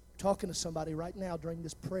restrictions. I'm talking to somebody right now during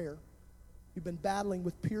this prayer. You've been battling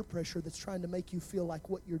with peer pressure that's trying to make you feel like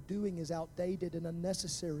what you're doing is outdated and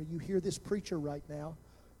unnecessary. You hear this preacher right now.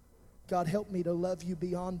 God, help me to love you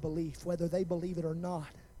beyond belief, whether they believe it or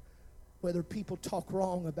not, whether people talk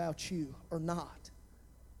wrong about you or not.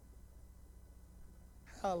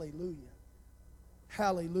 Hallelujah.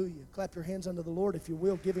 Hallelujah. Clap your hands unto the Lord if you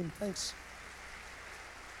will. Give Him thanks.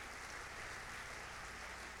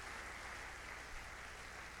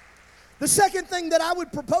 The second thing that I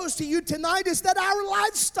would propose to you tonight is that our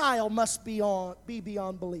lifestyle must be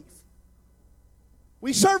beyond belief.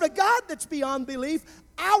 We serve a God that's beyond belief.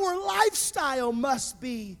 Our lifestyle must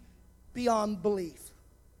be beyond belief.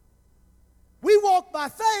 We walk by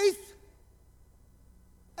faith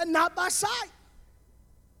and not by sight.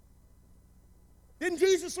 Didn't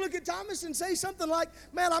Jesus look at Thomas and say something like,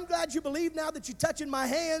 man, I'm glad you believe now that you're touching my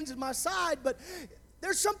hands and my side, but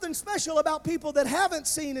there's something special about people that haven't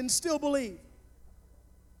seen and still believe.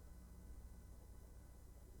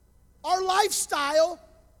 Our lifestyle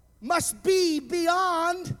must be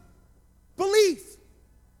beyond belief.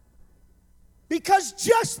 Because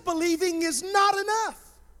just believing is not enough.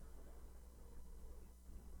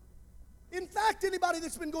 In fact, anybody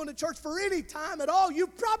that's been going to church for any time at all,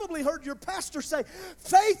 you've probably heard your pastor say,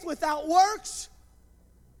 faith without works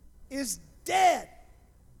is dead.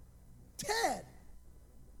 Dead.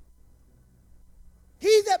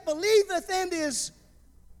 He that believeth and is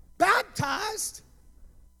baptized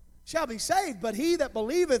shall be saved, but he that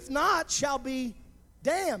believeth not shall be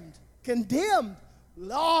damned, condemned,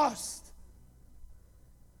 lost.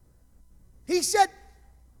 He said,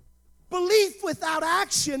 belief without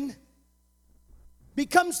action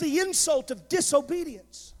becomes the insult of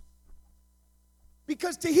disobedience.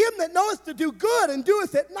 Because to him that knoweth to do good and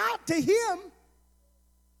doeth it not, to him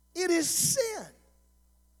it is sin.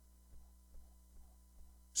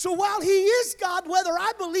 So while He is God, whether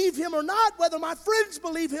I believe Him or not, whether my friends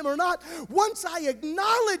believe Him or not, once I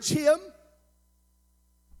acknowledge Him,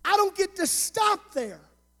 I don't get to stop there.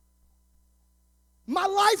 My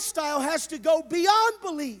lifestyle has to go beyond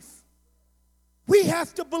belief. We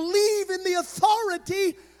have to believe in the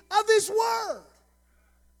authority of His Word.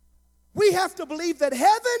 We have to believe that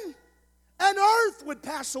heaven and earth would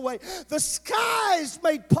pass away. The skies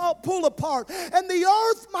may pull apart and the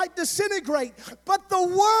earth might disintegrate. But the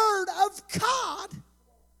Word of God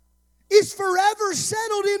is forever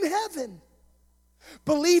settled in heaven.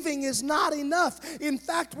 Believing is not enough. In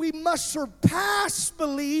fact, we must surpass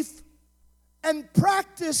belief and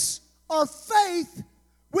practice our faith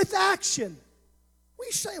with action. What are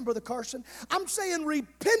you saying, Brother Carson? I'm saying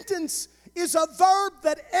repentance is a verb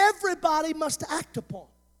that everybody must act upon.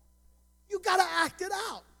 You got to act it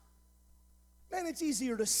out. Man, it's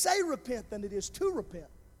easier to say repent than it is to repent.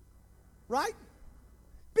 Right?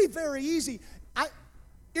 Be very easy.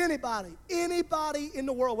 Anybody in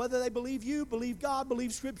the world, whether they believe you, believe God,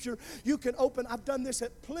 believe Scripture, you can open. I've done this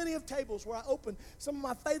at plenty of tables where I open some of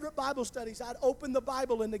my favorite Bible studies. I'd open the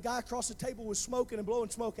Bible and the guy across the table was smoking and blowing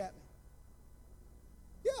smoke at me.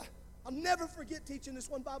 Yeah. I'll never forget teaching this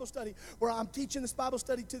one Bible study where I'm teaching this Bible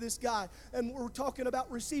study to this guy, and we're talking about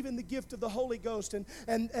receiving the gift of the Holy Ghost, and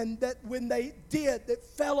that when they did, it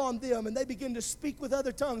fell on them, and they began to speak with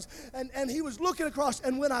other tongues, and he was looking across,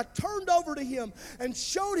 and when I turned over to him and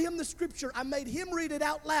showed him the Scripture, I made him read it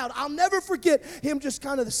out loud. I'll never forget him just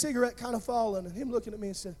kind of the cigarette kind of falling, and him looking at me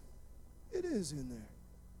and said, "It is in there."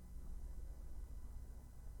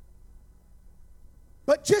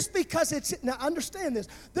 But just because it's, now understand this,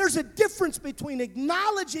 there's a difference between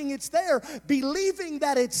acknowledging it's there, believing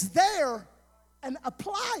that it's there, and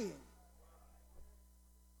applying.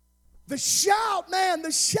 The shout, man,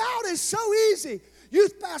 the shout is so easy.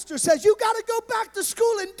 Youth pastor says, you got to go back to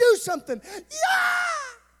school and do something. Yeah!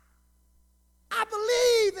 I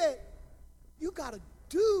believe it. You got to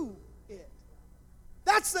do it.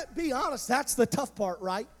 Be honest, that's the tough part,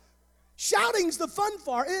 right? Shouting's the fun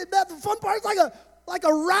part. The fun part is like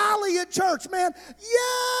a rally at church, man.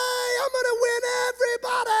 Yay, I'm going to win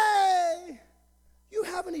everybody. You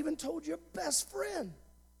haven't even told your best friend.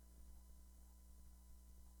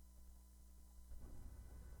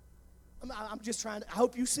 I'm just trying to, I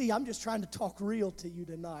hope you see, I'm just trying to talk real to you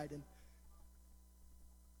tonight. And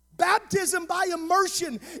baptism by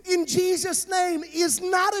immersion in Jesus' name is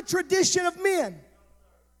not a tradition of men.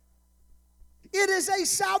 It is a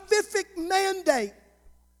salvific mandate.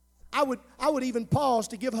 I would even pause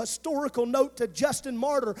to give a historical note to Justin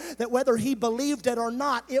Martyr that whether he believed it or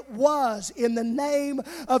not, it was in the name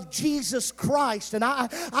of Jesus Christ. And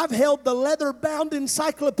I've held the leather-bound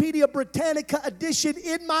Encyclopedia Britannica edition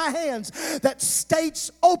in my hands that states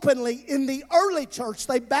openly in the early church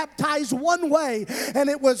they baptized one way, and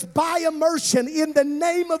it was by immersion in the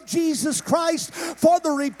name of Jesus Christ for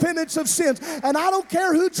the repentance of sins. And I don't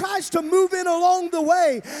care who tries to move in along the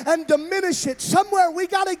way and diminish it. Somewhere we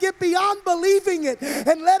got to get beyond believing it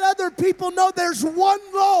and let other people know there's one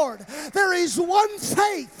Lord, there is one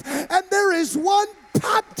faith, and there is one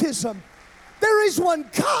baptism. There is one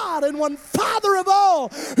God and one Father of all,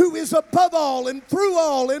 who is above all and through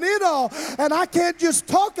all and in all. And I can't just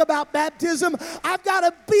talk about baptism, I've got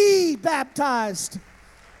to be baptized.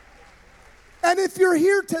 And if you're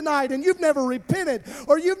here tonight and you've never repented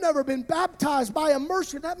or you've never been baptized by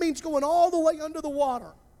immersion, that means going all the way under the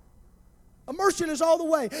water. Immersion is all the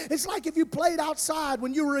way. It's like if you played outside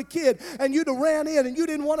when you were a kid and you'd have ran in and you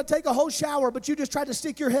didn't want to take a whole shower, but you just tried to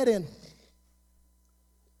stick your head in.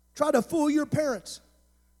 Try to fool your parents.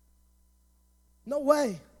 No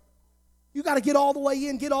way. You got to get all the way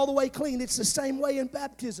in, get all the way clean. It's the same way in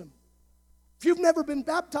baptism. If you've never been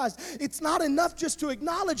baptized, it's not enough just to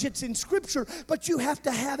acknowledge it's in Scripture, but you have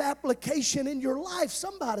to have application in your life.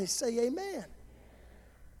 Somebody say amen.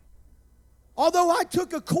 Although I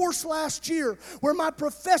took a course last year where my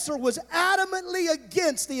professor was adamantly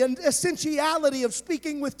against the essentiality of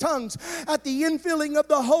speaking with tongues at the infilling of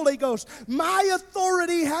the Holy Ghost, my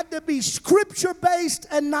authority had to be Scripture-based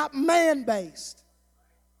and not man-based.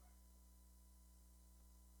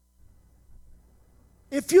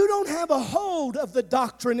 If you don't have a hold of the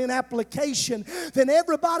doctrine in application, then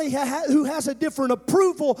everybody who has a different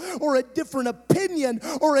approval or a different opinion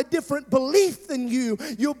or a different belief than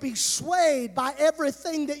you'll be swayed by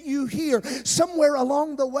everything that you hear. Somewhere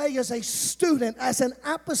along the way as a student, as an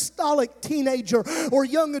apostolic teenager or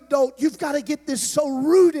young adult, you've got to get this so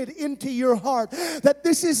rooted into your heart that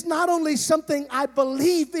this is not only something I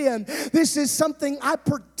believe in, this is something I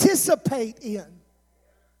participate in.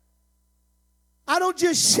 I don't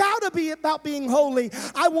just shout about being holy.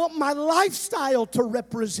 I want my lifestyle to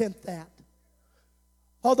represent that.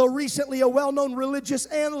 Although recently a well-known religious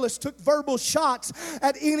analyst took verbal shots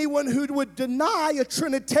at anyone who would deny a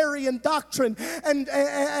Trinitarian doctrine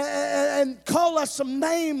and call us some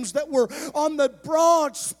names that were on the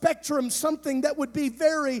broad spectrum, something that would be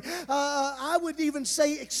very, I would even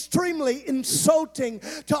say extremely insulting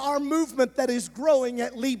to our movement that is growing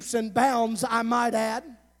at leaps and bounds, I might add.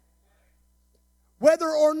 Whether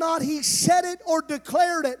or not he said it or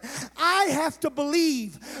declared it, I have to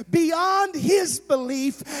believe beyond his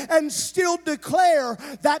belief and still declare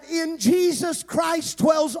that in Jesus Christ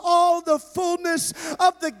dwells all the fullness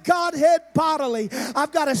of the Godhead bodily.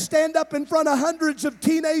 I've got to stand up in front of hundreds of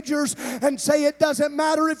teenagers and say it doesn't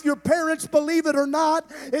matter if your parents believe it or not.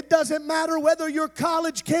 It doesn't matter whether your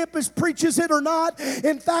college campus preaches it or not.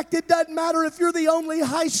 In fact, it doesn't matter if you're the only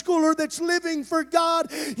high schooler that's living for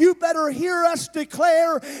God. You better hear us declare,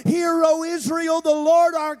 "Hear, O Israel, the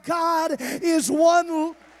Lord our God is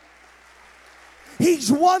one.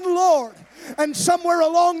 He's one Lord." And somewhere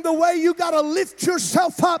along the way, you got to lift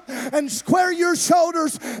yourself up and square your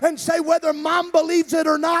shoulders and say, whether mom believes it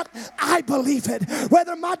or not, I believe it.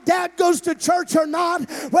 Whether my dad goes to church or not,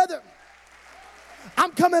 whether...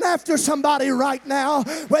 I'm coming after somebody right now.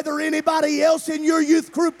 Whether anybody else in your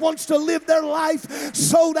youth group wants to live their life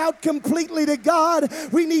sold out completely to God,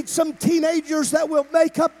 we need some teenagers that will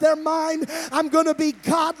make up their mind. I'm going to be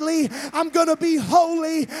godly. I'm going to be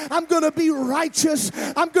holy. I'm going to be righteous.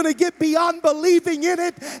 I'm going to get beyond believing in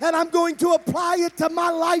it, and I'm going to apply it to my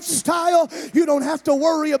lifestyle. You don't have to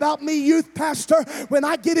worry about me, youth pastor. When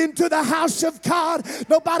I get into the house of God,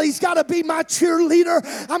 nobody's got to be my cheerleader.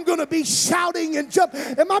 I'm going to be shouting and jumping.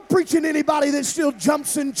 Am I preaching to anybody that still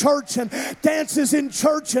jumps in church and dances in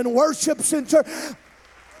church and worships in church?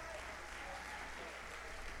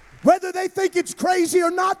 Whether they think it's crazy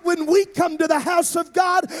or not, when we come to the house of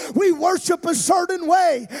God, we worship a certain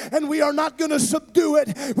way, and we are not going to subdue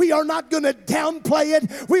it. We are not going to downplay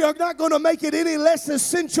it. We are not going to make it any less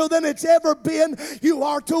essential than it's ever been. You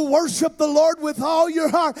are to worship the Lord with all your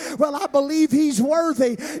heart. Well, I believe He's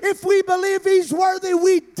worthy. If we believe He's worthy,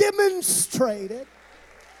 we demonstrate it.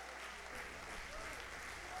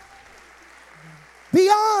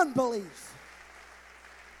 Beyond belief.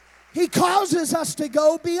 He causes us to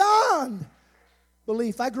go beyond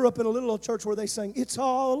belief. I grew up in a little old church where they sang, "It's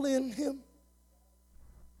all in Him."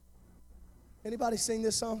 Anybody sing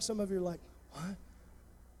this song? Some of you are like, what?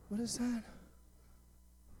 What is that?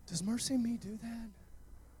 Does Mercy Me do that?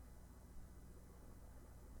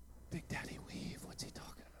 Big Daddy Weave, what's he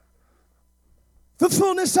talking about? The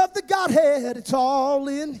fullness of the Godhead, it's all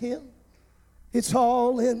in Him. It's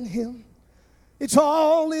all in Him. It's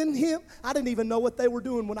all in Him. I didn't even know what they were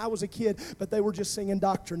doing when I was a kid, but they were just singing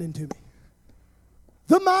doctrine into me.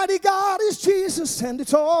 The mighty God is Jesus, and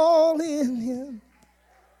it's all in Him.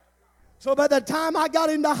 So by the time I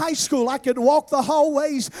got into high school, I could walk the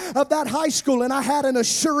hallways of that high school, and I had an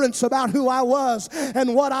assurance about who I was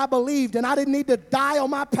and what I believed. And I didn't need to dial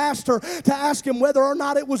my pastor to ask him whether or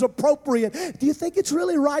not it was appropriate. Do you think it's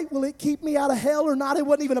really right? Will it keep me out of hell or not? It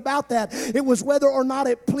wasn't even about that. It was whether or not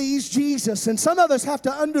it pleased Jesus. And some of us have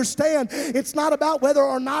to understand it's not about whether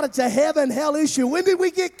or not it's a heaven-hell issue. When did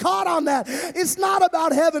we get caught on that? It's not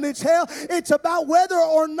about heaven, it's hell. It's about whether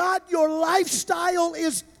or not your lifestyle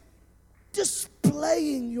is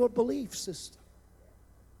displaying your belief system.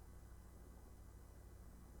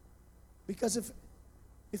 Because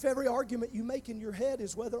if every argument you make in your head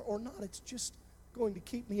is whether or not it's just going to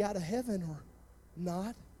keep me out of heaven or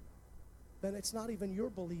not, then it's not even your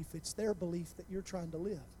belief, it's their belief that you're trying to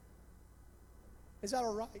live. Is that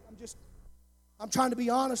all right? I'm trying to be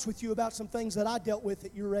honest with you about some things that I dealt with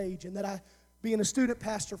at your age, and that I, being a student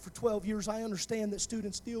pastor for 12 years, I understand that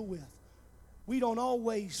students deal with. We don't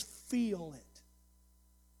always feel it.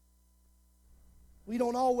 We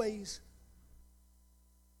don't always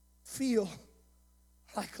feel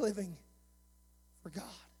like living for God.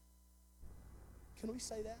 Can we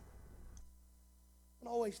say that? I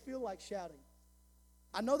don't always feel like shouting.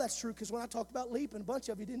 I know that's true because when I talked about leaping, a bunch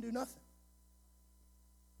of you didn't do nothing.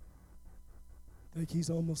 Think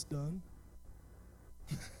he's almost done?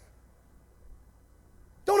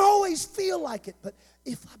 Don't always feel like it, but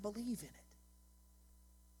if I believe in it,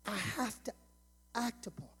 I have to act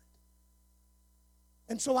upon it.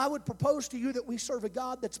 And so I would propose to you that we serve a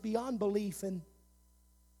God that's beyond belief. And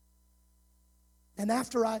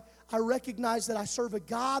after I recognize that I serve a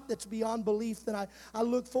God that's beyond belief, then I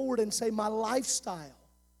look forward and say, my lifestyle.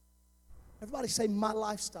 Everybody say, my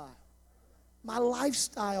lifestyle. My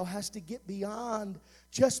lifestyle has to get beyond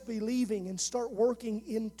just believing and start working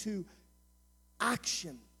into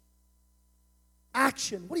action.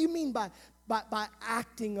 Action. What do you mean by By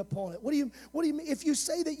acting upon it. What do you mean? If you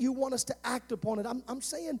say that you want us to act upon it, I'm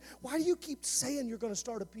saying, why do you keep saying you're going to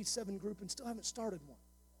start a P7 group and still haven't started one?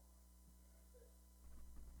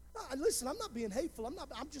 Listen, I'm not being hateful.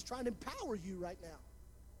 I'm just trying to empower you right now.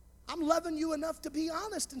 I'm loving you enough to be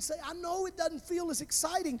honest and say, I know it doesn't feel as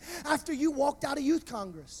exciting after you walked out of youth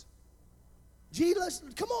congress. Gee,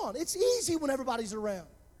 listen, come on. It's easy when everybody's around.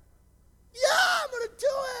 Yeah, I'm going to do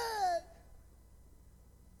it.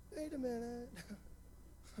 Wait a minute.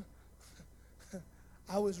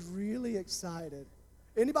 I was really excited.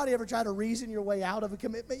 Anybody ever try to reason your way out of a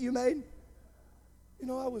commitment you made? You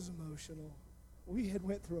know, I was emotional. We had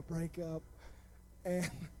went through a breakup. And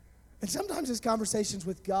sometimes it's conversations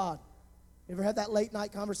with God. You ever had that late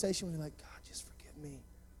night conversation where you're like, God, just forgive me.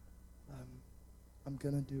 I'm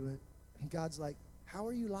going to do it. And God's like, how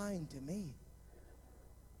are you lying to me?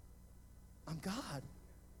 I'm God.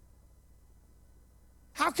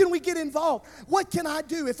 How can we get involved? What can I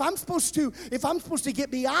do? If I'm supposed to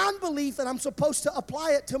get beyond belief and I'm supposed to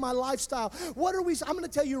apply it to my lifestyle, I'm going to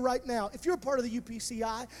tell you right now, if you're a part of the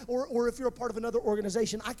UPCI or if you're a part of another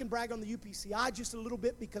organization, I can brag on the UPCI just a little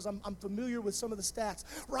bit because I'm familiar with some of the stats.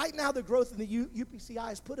 Right now, the growth in the UPCI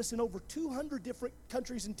has put us in over 200 different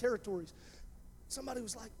countries and territories. Somebody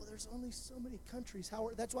was like, well, there's only so many countries.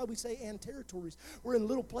 That's why we say and territories. We're in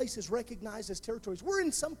little places recognized as territories. We're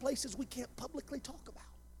in some places we can't publicly talk about.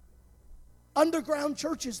 Underground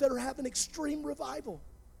churches that are having extreme revival.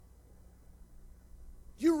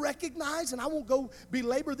 You recognize, and I won't go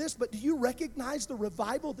belabor this, but do you recognize the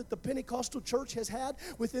revival that the Pentecostal church has had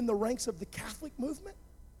within the ranks of the Catholic movement?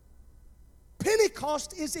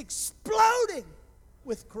 Pentecost is exploding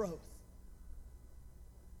with growth.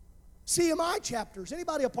 CMI chapters.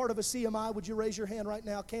 Anybody a part of a CMI? Would you raise your hand right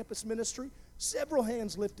now? Campus ministry. Several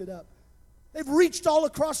hands lifted up. They've reached all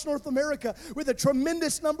across North America with a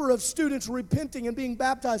tremendous number of students repenting and being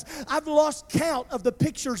baptized. I've lost count of the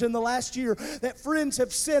pictures in the last year that friends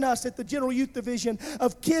have sent us at the General Youth Division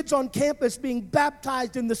of kids on campus being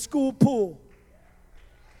baptized in the school pool.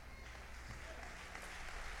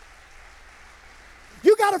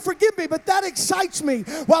 You got to forgive me, but that excites me.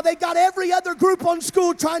 While they got every other group on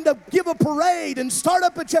school trying to give a parade and start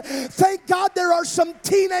up a church. Thank God there are some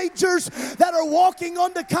teenagers that are walking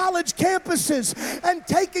onto college campuses and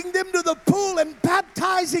taking them to the pool and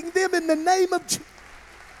baptizing them in the name of Jesus.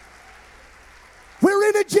 We're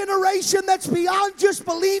in a generation that's beyond just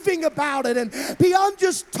believing about it and beyond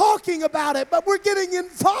just talking about it, but we're getting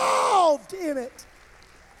involved in it.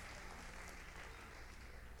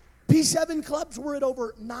 P7 clubs, we're at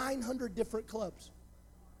over 900 different clubs.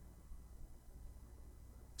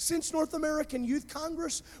 Since North American Youth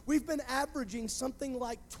Congress, we've been averaging something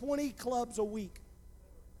like 20 clubs a week.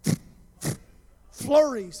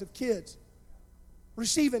 Flurries of kids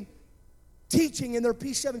receiving teaching in their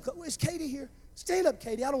P7 club. Is Katie here? Stand up,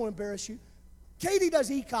 Katie. I don't want to embarrass you. Katie does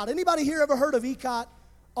ECOT. Anybody here ever heard of ECOT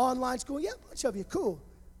online school? Yeah, a bunch of you. Cool.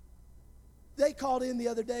 They called in the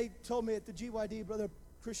other day, told me at the GYD, Brother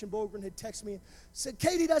Christian Bogren had texted me and said,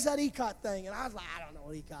 Katie does that ECOT thing. And I was like, I don't know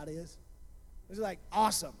what ECOT is. It was like,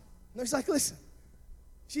 awesome. And he's like, listen,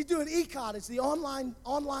 she's doing ECOT. It's the online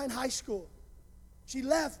high school. She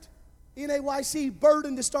left NAYC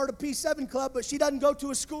burdened to start a P7 club, but she doesn't go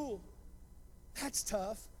to a school. That's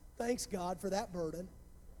tough. Thanks, God, for that burden.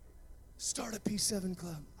 Start a P7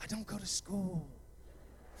 club. I don't go to school.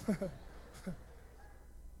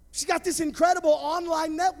 She's got this incredible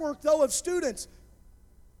online network, though, of students.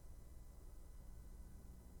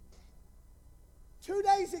 2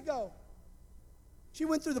 days ago, she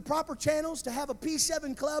went through the proper channels to have a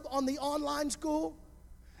P7 club on the online school.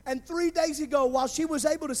 And 3 days ago, while she was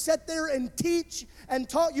able to sit there and teach and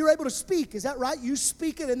talk, you're able to speak. Is that right? You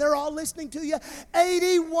speak it, and they're all listening to you.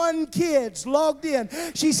 81 kids logged in.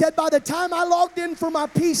 She said, by the time I logged in for my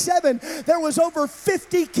P7, there was over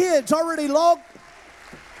 50 kids already logged.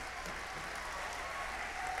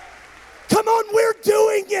 Come on, we're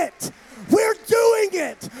doing it. We're doing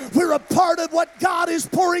it. We're a part of what God is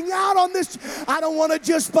pouring out on this. I don't want to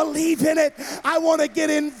just believe in it. I want to get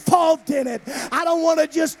involved in it. I don't want to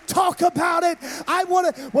just talk about it.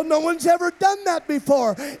 Well, no one's ever done that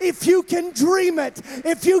before. If you can dream it,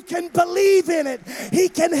 if you can believe in it, He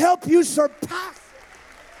can help you surpass it.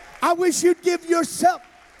 I wish you'd give yourself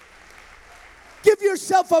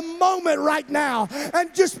a moment right now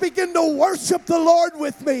and just begin to worship the Lord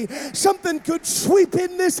with me. Something could sweep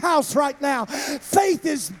in this house right now. Faith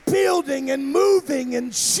is building and moving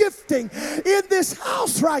and shifting in this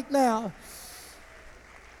house right now.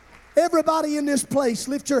 Everybody in this place,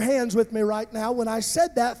 lift your hands with me right now. When I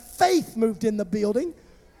said that, faith moved in the building.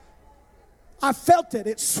 I felt it.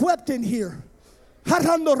 It swept in here. In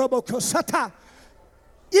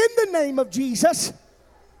the name of Jesus.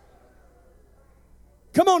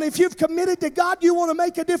 Come on, if you've committed to God, you want to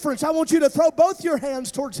make a difference. I want you to throw both your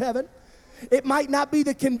hands towards heaven. It might not be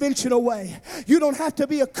the conventional way. You don't have to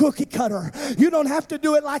be a cookie cutter. You don't have to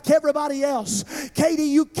do it like everybody else. Katie,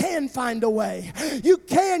 you can find a way. You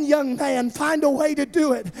can, young man, find a way to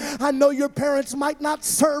do it. I know your parents might not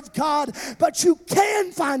serve God, but you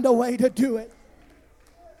can find a way to do it.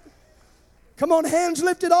 Come on, hands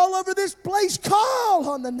lifted all over this place. Call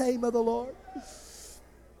on the name of the Lord.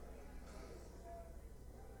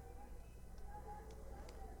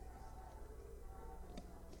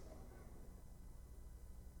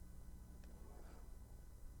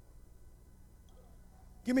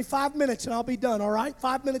 Give me 5 minutes and I'll be done, all right?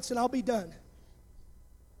 5 minutes and I'll be done.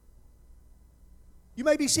 You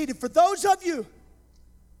may be seated. For those of you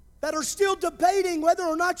that are still debating whether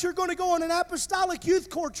or not you're going to go on an apostolic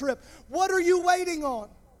youth corps trip, what are you waiting on?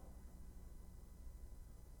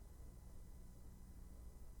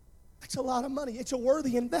 That's a lot of money. It's a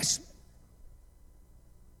worthy investment.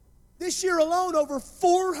 This year alone, over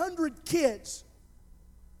 400 kids,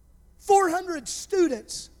 400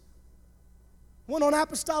 students went on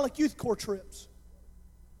apostolic youth corps trips.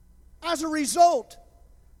 As a result,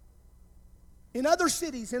 in other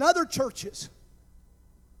cities, in other churches,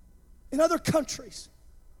 in other countries,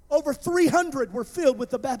 over 300 were filled with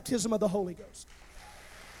the baptism of the Holy Ghost.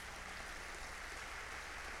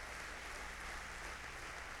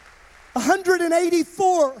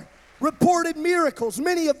 "184 reported miracles,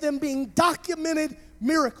 many of them being documented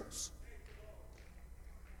miracles.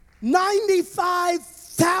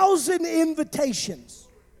 95,000 invitations.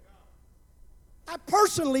 I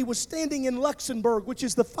personally was standing in Luxembourg, which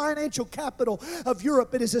is the financial capital of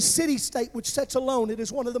Europe. It is a city-state which sits alone. It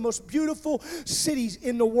is one of the most beautiful cities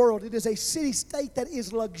in the world. It is a city-state that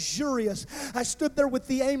is luxurious. I stood there with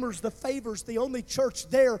the Amers, the Favors, the only church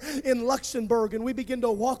there in Luxembourg, and we began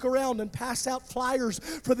to walk around and pass out flyers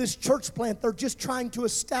for this church plant. They're just trying to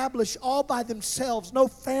establish all by themselves, no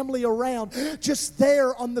family around, just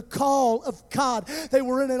there on the call of God. They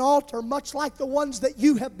were in an altar much like the ones that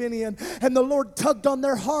you have been in, and the Lord tugged on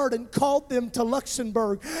their heart and called them to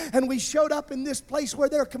Luxembourg. And we showed up in this place where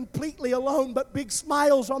they're completely alone, but big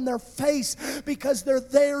smiles on their face because they're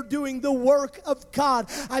there doing the work of God.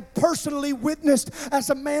 I personally witnessed as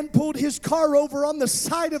a man pulled his car over on the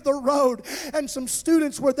side of the road, and some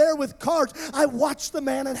students were there with cars. I watched the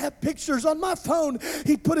man and have pictures on my phone.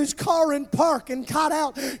 He put his car in park and got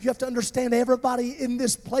out. You have to understand, everybody in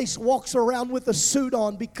this place walks around with a suit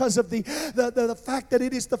on because of the fact that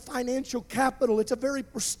it is the financial capital. It's a very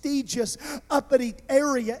prestigious, uppity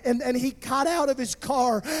area. And he got out of his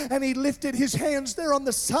car and he lifted his hands there on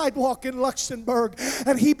the sidewalk in Luxembourg,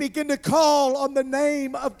 and he began to call on the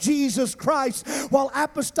name of Jesus Christ while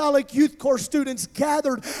apostolic youth corps students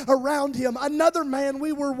gathered around him. Another man,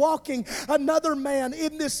 we were walking, another man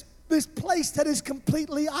in this place that is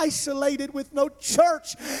completely isolated with no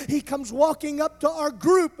church. He comes walking up to our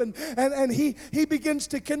group, and he begins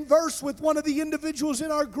to converse with one of the individuals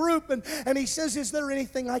in our group, and he says, "Is there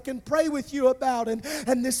anything I can pray with you about?" And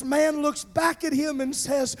this man looks back at him and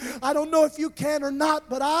says, "I don't know if you can or not,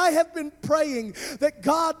 but I have been praying that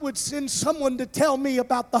God would send someone to tell me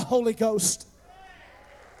about the Holy Ghost."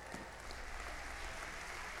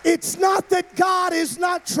 It's not that God is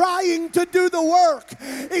not trying to do the work.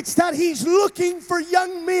 It's that He's looking for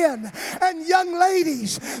young men and young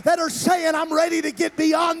ladies that are saying, "I'm ready to get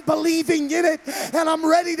beyond believing in it, and I'm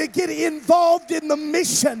ready to get involved in the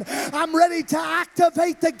mission. I'm ready to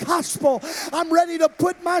activate the gospel. I'm ready to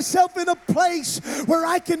put myself in a place where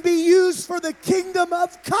I can be used for the kingdom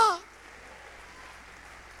of God."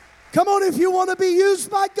 Come on, if you want to be used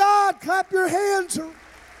by God, clap your hands.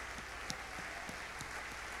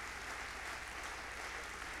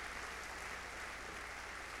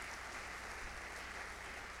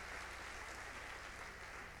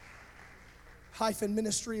 Hyphen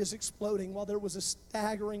ministry is exploding. While there was a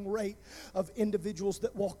staggering rate of individuals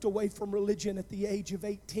that walked away from religion at the age of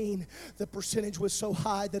 18, the percentage was so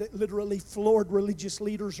high that it literally floored religious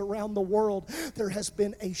leaders around the world. There has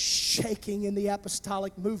been a shaking in the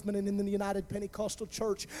apostolic movement and in the United Pentecostal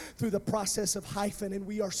Church through the process of hyphen, and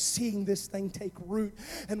we are seeing this thing take root,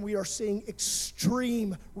 and we are seeing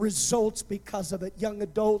extreme results because of it. Young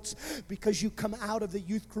adults, because you come out of the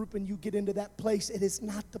youth group and you get into that place, it is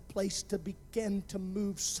not the place to begin begin to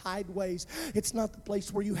move sideways. It's not the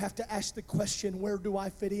place where you have to ask the question, where do I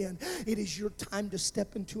fit in? It is your time to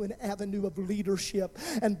step into an avenue of leadership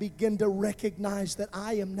and begin to recognize that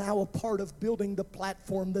I am now a part of building the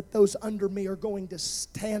platform that those under me are going to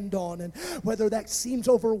stand on. And whether that seems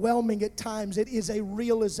overwhelming at times, it is a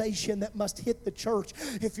realization that must hit the church.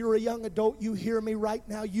 If you're a young adult, you hear me right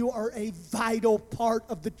now. You are a vital part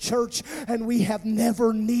of the church, and we have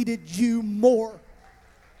never needed you more.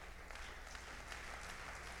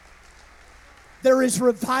 There is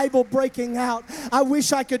revival breaking out. I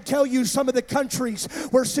wish I could tell you some of the countries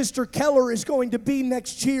where Sister Keller is going to be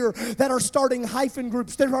next year that are starting hyphen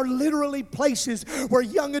groups. There are literally places where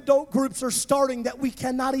young adult groups are starting that we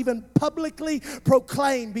cannot even publicly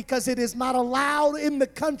proclaim because it is not allowed in the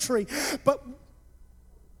country. But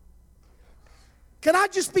can I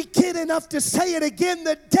just be kid enough to say it again?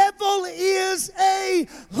 The devil is a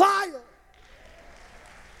liar.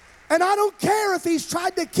 And I don't care if he's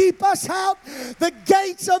tried to keep us out. The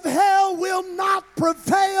gates of hell will not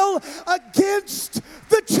prevail against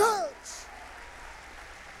the church.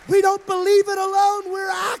 We don't believe it alone. We're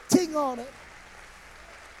acting on it.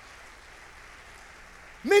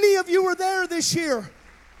 Many of you were there this year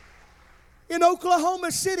in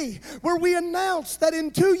Oklahoma City, where we announced that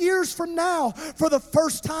in 2 years from now, for the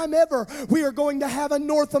first time ever, we are going to have a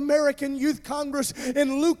North American Youth Congress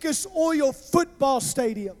in Lucas Oil Football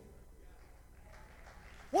Stadium.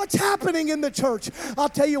 What's happening in the church? I'll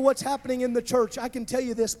tell you what's happening in the church. I can tell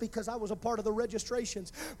you this because I was a part of the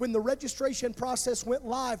registrations. When the registration process went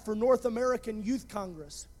live for North American Youth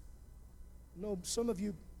Congress, no, some of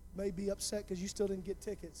you may be upset because you still didn't get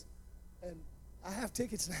tickets. And I have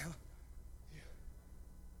tickets now.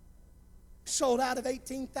 Sold out of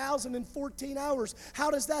 18,000 in 14 hours. How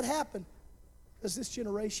does that happen? Because this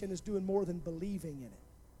generation is doing more than believing in it.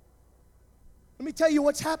 Let me tell you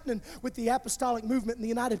what's happening with the apostolic movement in the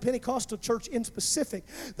United Pentecostal Church in specific.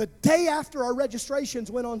 The day after our registrations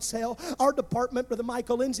went on sale, our department, Brother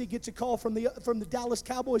Michael Lindsay, gets a call from the Dallas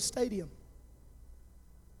Cowboys Stadium.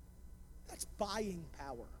 That's buying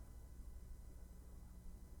power.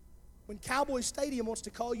 When Cowboys Stadium wants to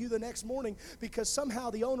call you the next morning because somehow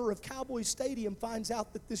the owner of Cowboys Stadium finds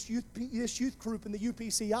out that this youth group in the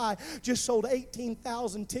UPCI just sold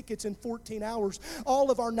 18,000 tickets in 14 hours.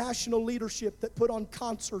 All of our national leadership that put on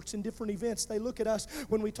concerts and different events, they look at us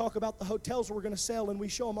when we talk about the hotels we're going to sell and we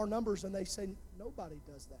show them our numbers and they say, nobody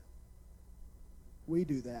does that. We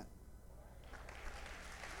do that.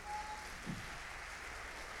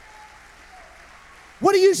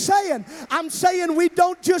 What are you saying? I'm saying we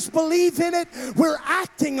don't just believe in it, we're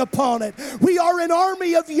acting upon it. We are an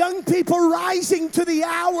army of young people rising to the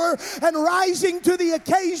hour and rising to the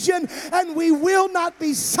occasion, and we will not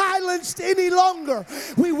be silenced any longer.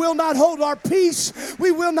 We will not hold our peace.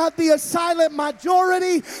 We will not be a silent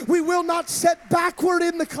majority. We will not sit backward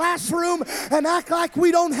in the classroom and act like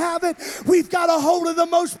we don't have it. We've got a hold of the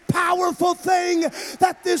most powerful thing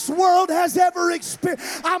that this world has ever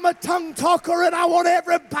experienced. I'm a tongue talker and I want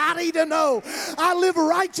everybody to know I live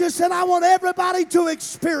righteous and I want everybody to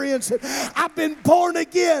experience it. I've been born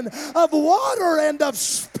again of water and of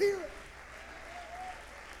spirit.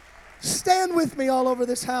 Stand with me all over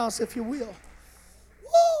this house if you will.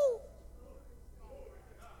 Woo!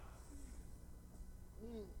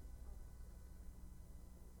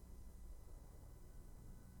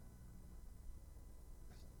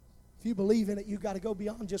 If you believe in it, you've got to go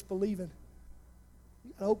beyond just believing.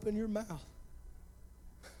 You've got to open your mouth.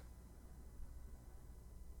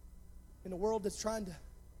 In a world that's trying to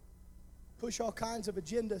push all kinds of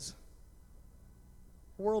agendas,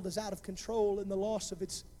 the world is out of control in the loss of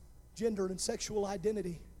its gender and sexual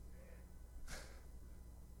identity.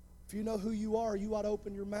 If you know who you are, you ought to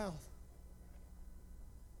open your mouth.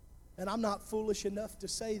 And I'm not foolish enough to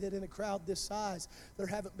say that in a crowd this size, there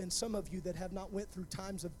haven't been some of you that have not went through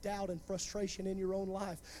times of doubt and frustration in your own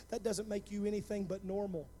life. That doesn't make you anything but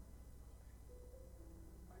normal.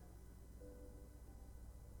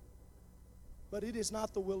 But it is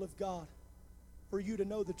not the will of God for you to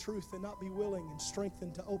know the truth and not be willing and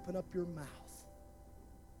strengthened to open up your mouth.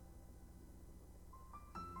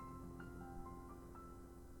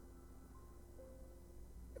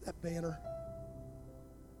 That banner.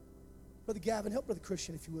 Brother Gavin, help Brother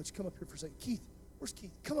Christian if you would. Come up here for a second. Keith, where's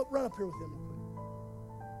Keith? Come up, run up here with him real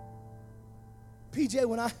quick. PJ,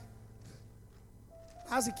 when I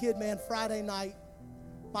was a kid, man, Friday night,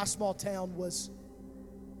 my small town was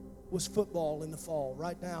football in the fall.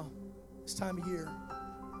 Right now, this time of year.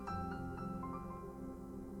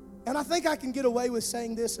 And I think I can get away with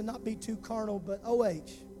saying this and not be too carnal, but OH.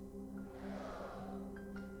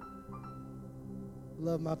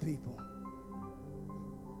 Love my people.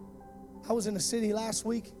 I was in a city last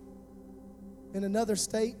week in another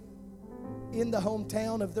state in the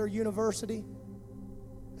hometown of their university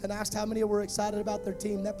and asked how many were excited about their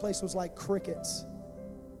team. That place was like crickets.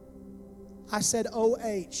 I said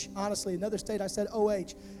OH. Honestly, another state, I said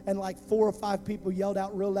OH. And like 4 or 5 people yelled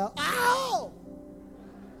out real loud, "Ow!"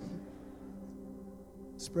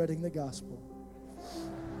 Spreading the gospel.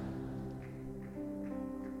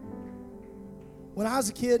 When I was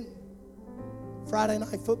a kid, Friday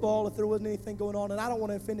night football, if there wasn't anything going on, and I don't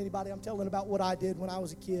want to offend anybody, I'm telling about what I did when I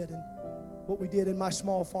was a kid and what we did in my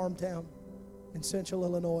small farm town in central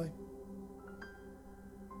Illinois.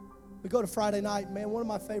 We go to Friday night, man, one of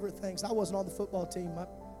my favorite things, I wasn't on the football team. My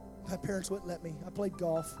parents wouldn't let me. I played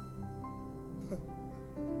golf.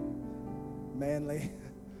 Manly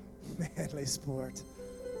sport.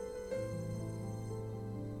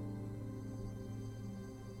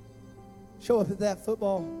 Show up at that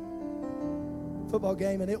football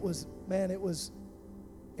game, and it was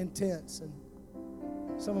intense. And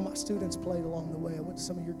some of my students played along the way. I went to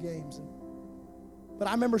some of your games. But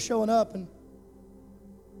I remember showing up, and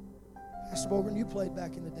Pastor Bogren, you played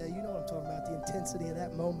back in the day. You know what I'm talking about, the intensity of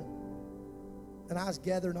that moment. And I was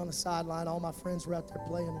gathered on the sideline. All my friends were out there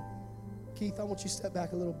playing. And Keith, I want you to step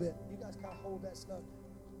back a little bit. You guys kind of hold that stuff.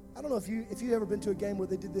 I don't know if you've ever been to a game where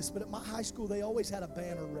they did this, but at my high school, they always had a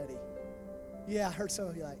banner ready. Yeah, I heard some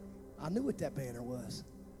of you like, I knew what that banner was.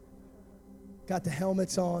 Got the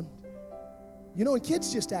helmets on. You know, and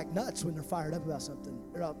kids just act nuts when they're fired up about something.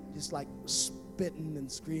 They're out just like spitting and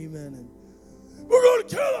screaming and, "We're going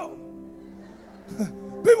to kill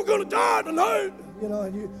them. People going to die tonight." You know,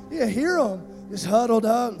 and you hear them just huddled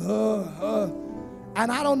up.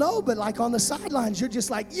 And I don't know, but like on the sidelines, you're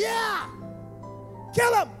just like, "Yeah,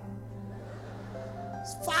 kill them."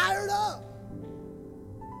 It's fired up.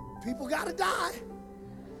 People got to die.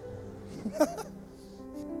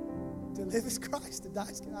 To live is Christ, to die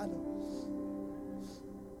is God.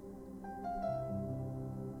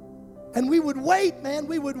 And we would wait, man.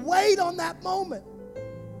 We would wait on that moment.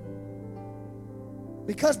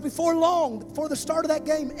 Because before long, before the start of that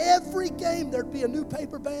game, every game there'd be a new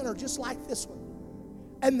paper banner just like this one.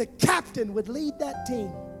 And the captain would lead that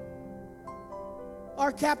team.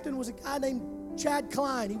 Our captain was a guy named Chad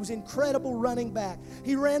Klein. He was an incredible running back.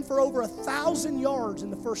 He ran for over 1,000 yards in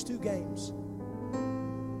the first 2 games.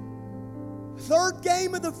 Third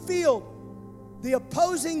game of the field, the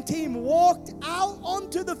opposing team walked out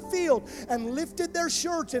onto the field and lifted their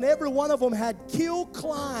shirts, and every one of them had "Kill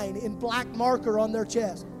Klein" in black marker on their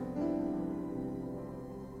chest.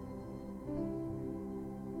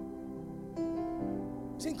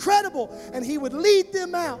 It's incredible. And he would lead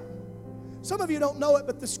them out. Some of you don't know it,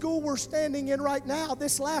 but the school we're standing in right now,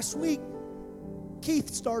 this last week, Keith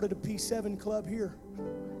started a P7 club here.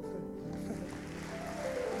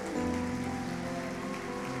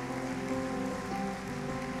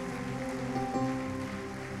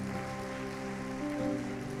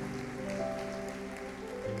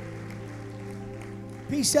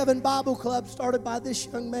 P7 Bible Club started by this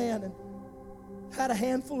young man, and had a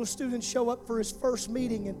handful of students show up for his first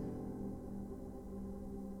meeting. And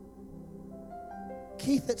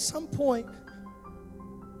Keith, at some point,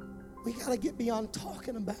 we got to get beyond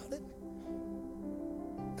talking about it,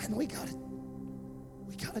 and we got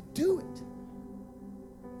to do it.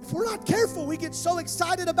 If we're not careful, we get so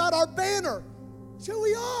excited about our banner, so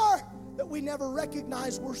we are, that we never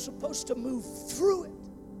recognize we're supposed to move through it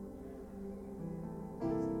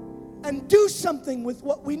and do something with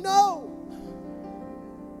what we know.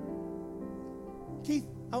 Keith,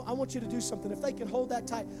 I want you to do something. If they can hold that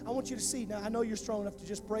tight, I want you to see. Now, I know you're strong enough to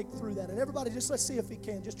just break through that. And everybody, just let's see if he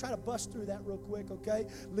can. Just try to bust through that real quick, okay?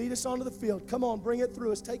 Lead us onto the field. Come on, bring it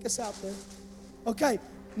through us. Take us out there. Okay,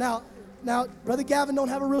 now, Brother Gavin don't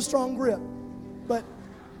have a real strong grip. But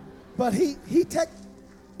he teched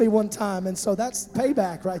me one time, and so that's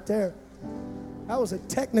payback right there. That was a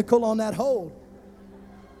technical on that hold.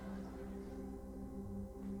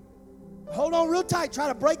 Hold on real tight. Try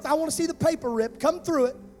to break. I want to see the paper rip. Come through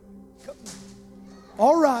it.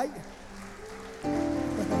 All right.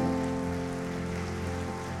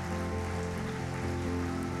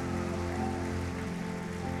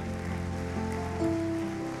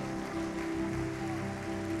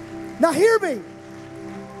 Now hear me.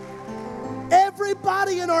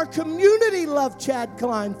 Everybody in our community loved Chad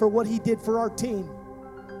Klein for what he did for our team.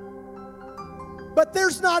 But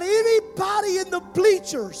there's not anybody in the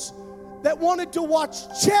bleachers that wanted to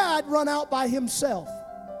watch Chad run out by himself.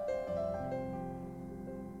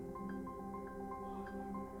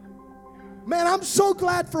 Man, I'm so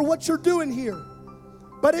glad for what you're doing here.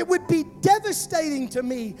 But it would be devastating to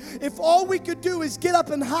me if all we could do is get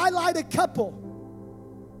up and highlight a couple.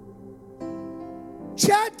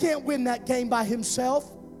 Chad can't win that game by himself.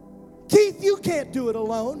 Keith, you can't do it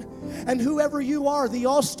alone. And whoever you are, the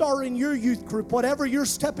all-star in your youth group, whatever you're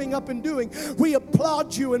stepping up and doing, we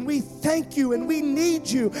applaud you and we thank you and we need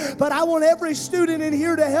you. But I want every student in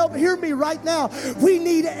here to help. Hear me right now. We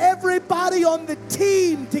need everybody on the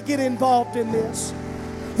team to get involved in this.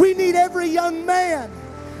 We need every young man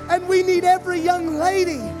and we need every young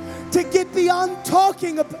lady to get beyond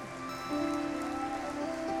talking about.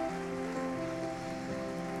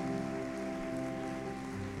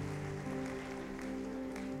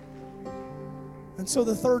 And so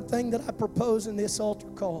the third thing that I propose in this altar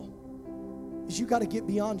call is you got to get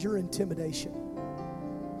beyond your intimidation.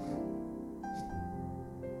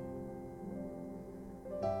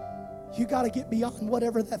 You got to get beyond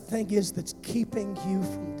whatever that thing is that's keeping you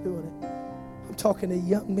from doing it. I'm talking to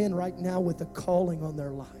young men right now with a calling on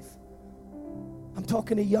their life. I'm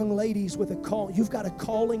talking to young ladies with a call. You've got a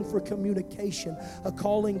calling for communication, a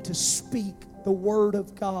calling to speak the Word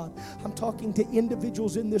of God. I'm talking to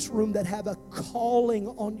individuals in this room that have a calling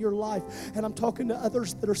on your life. And I'm talking to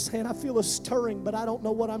others that are saying, I feel a stirring, but I don't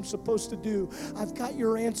know what I'm supposed to do. I've got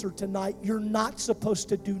your answer tonight. You're not supposed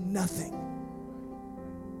to do nothing.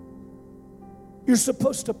 You're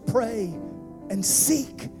supposed to pray and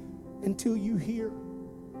seek until you hear.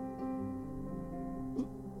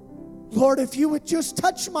 Lord, if you would just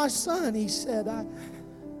touch my son, he said, I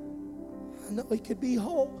know he could be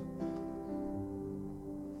whole.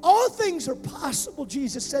 All things are possible,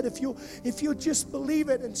 Jesus said, if you'll just believe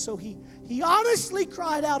it. And so he honestly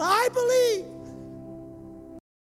cried out, I believe.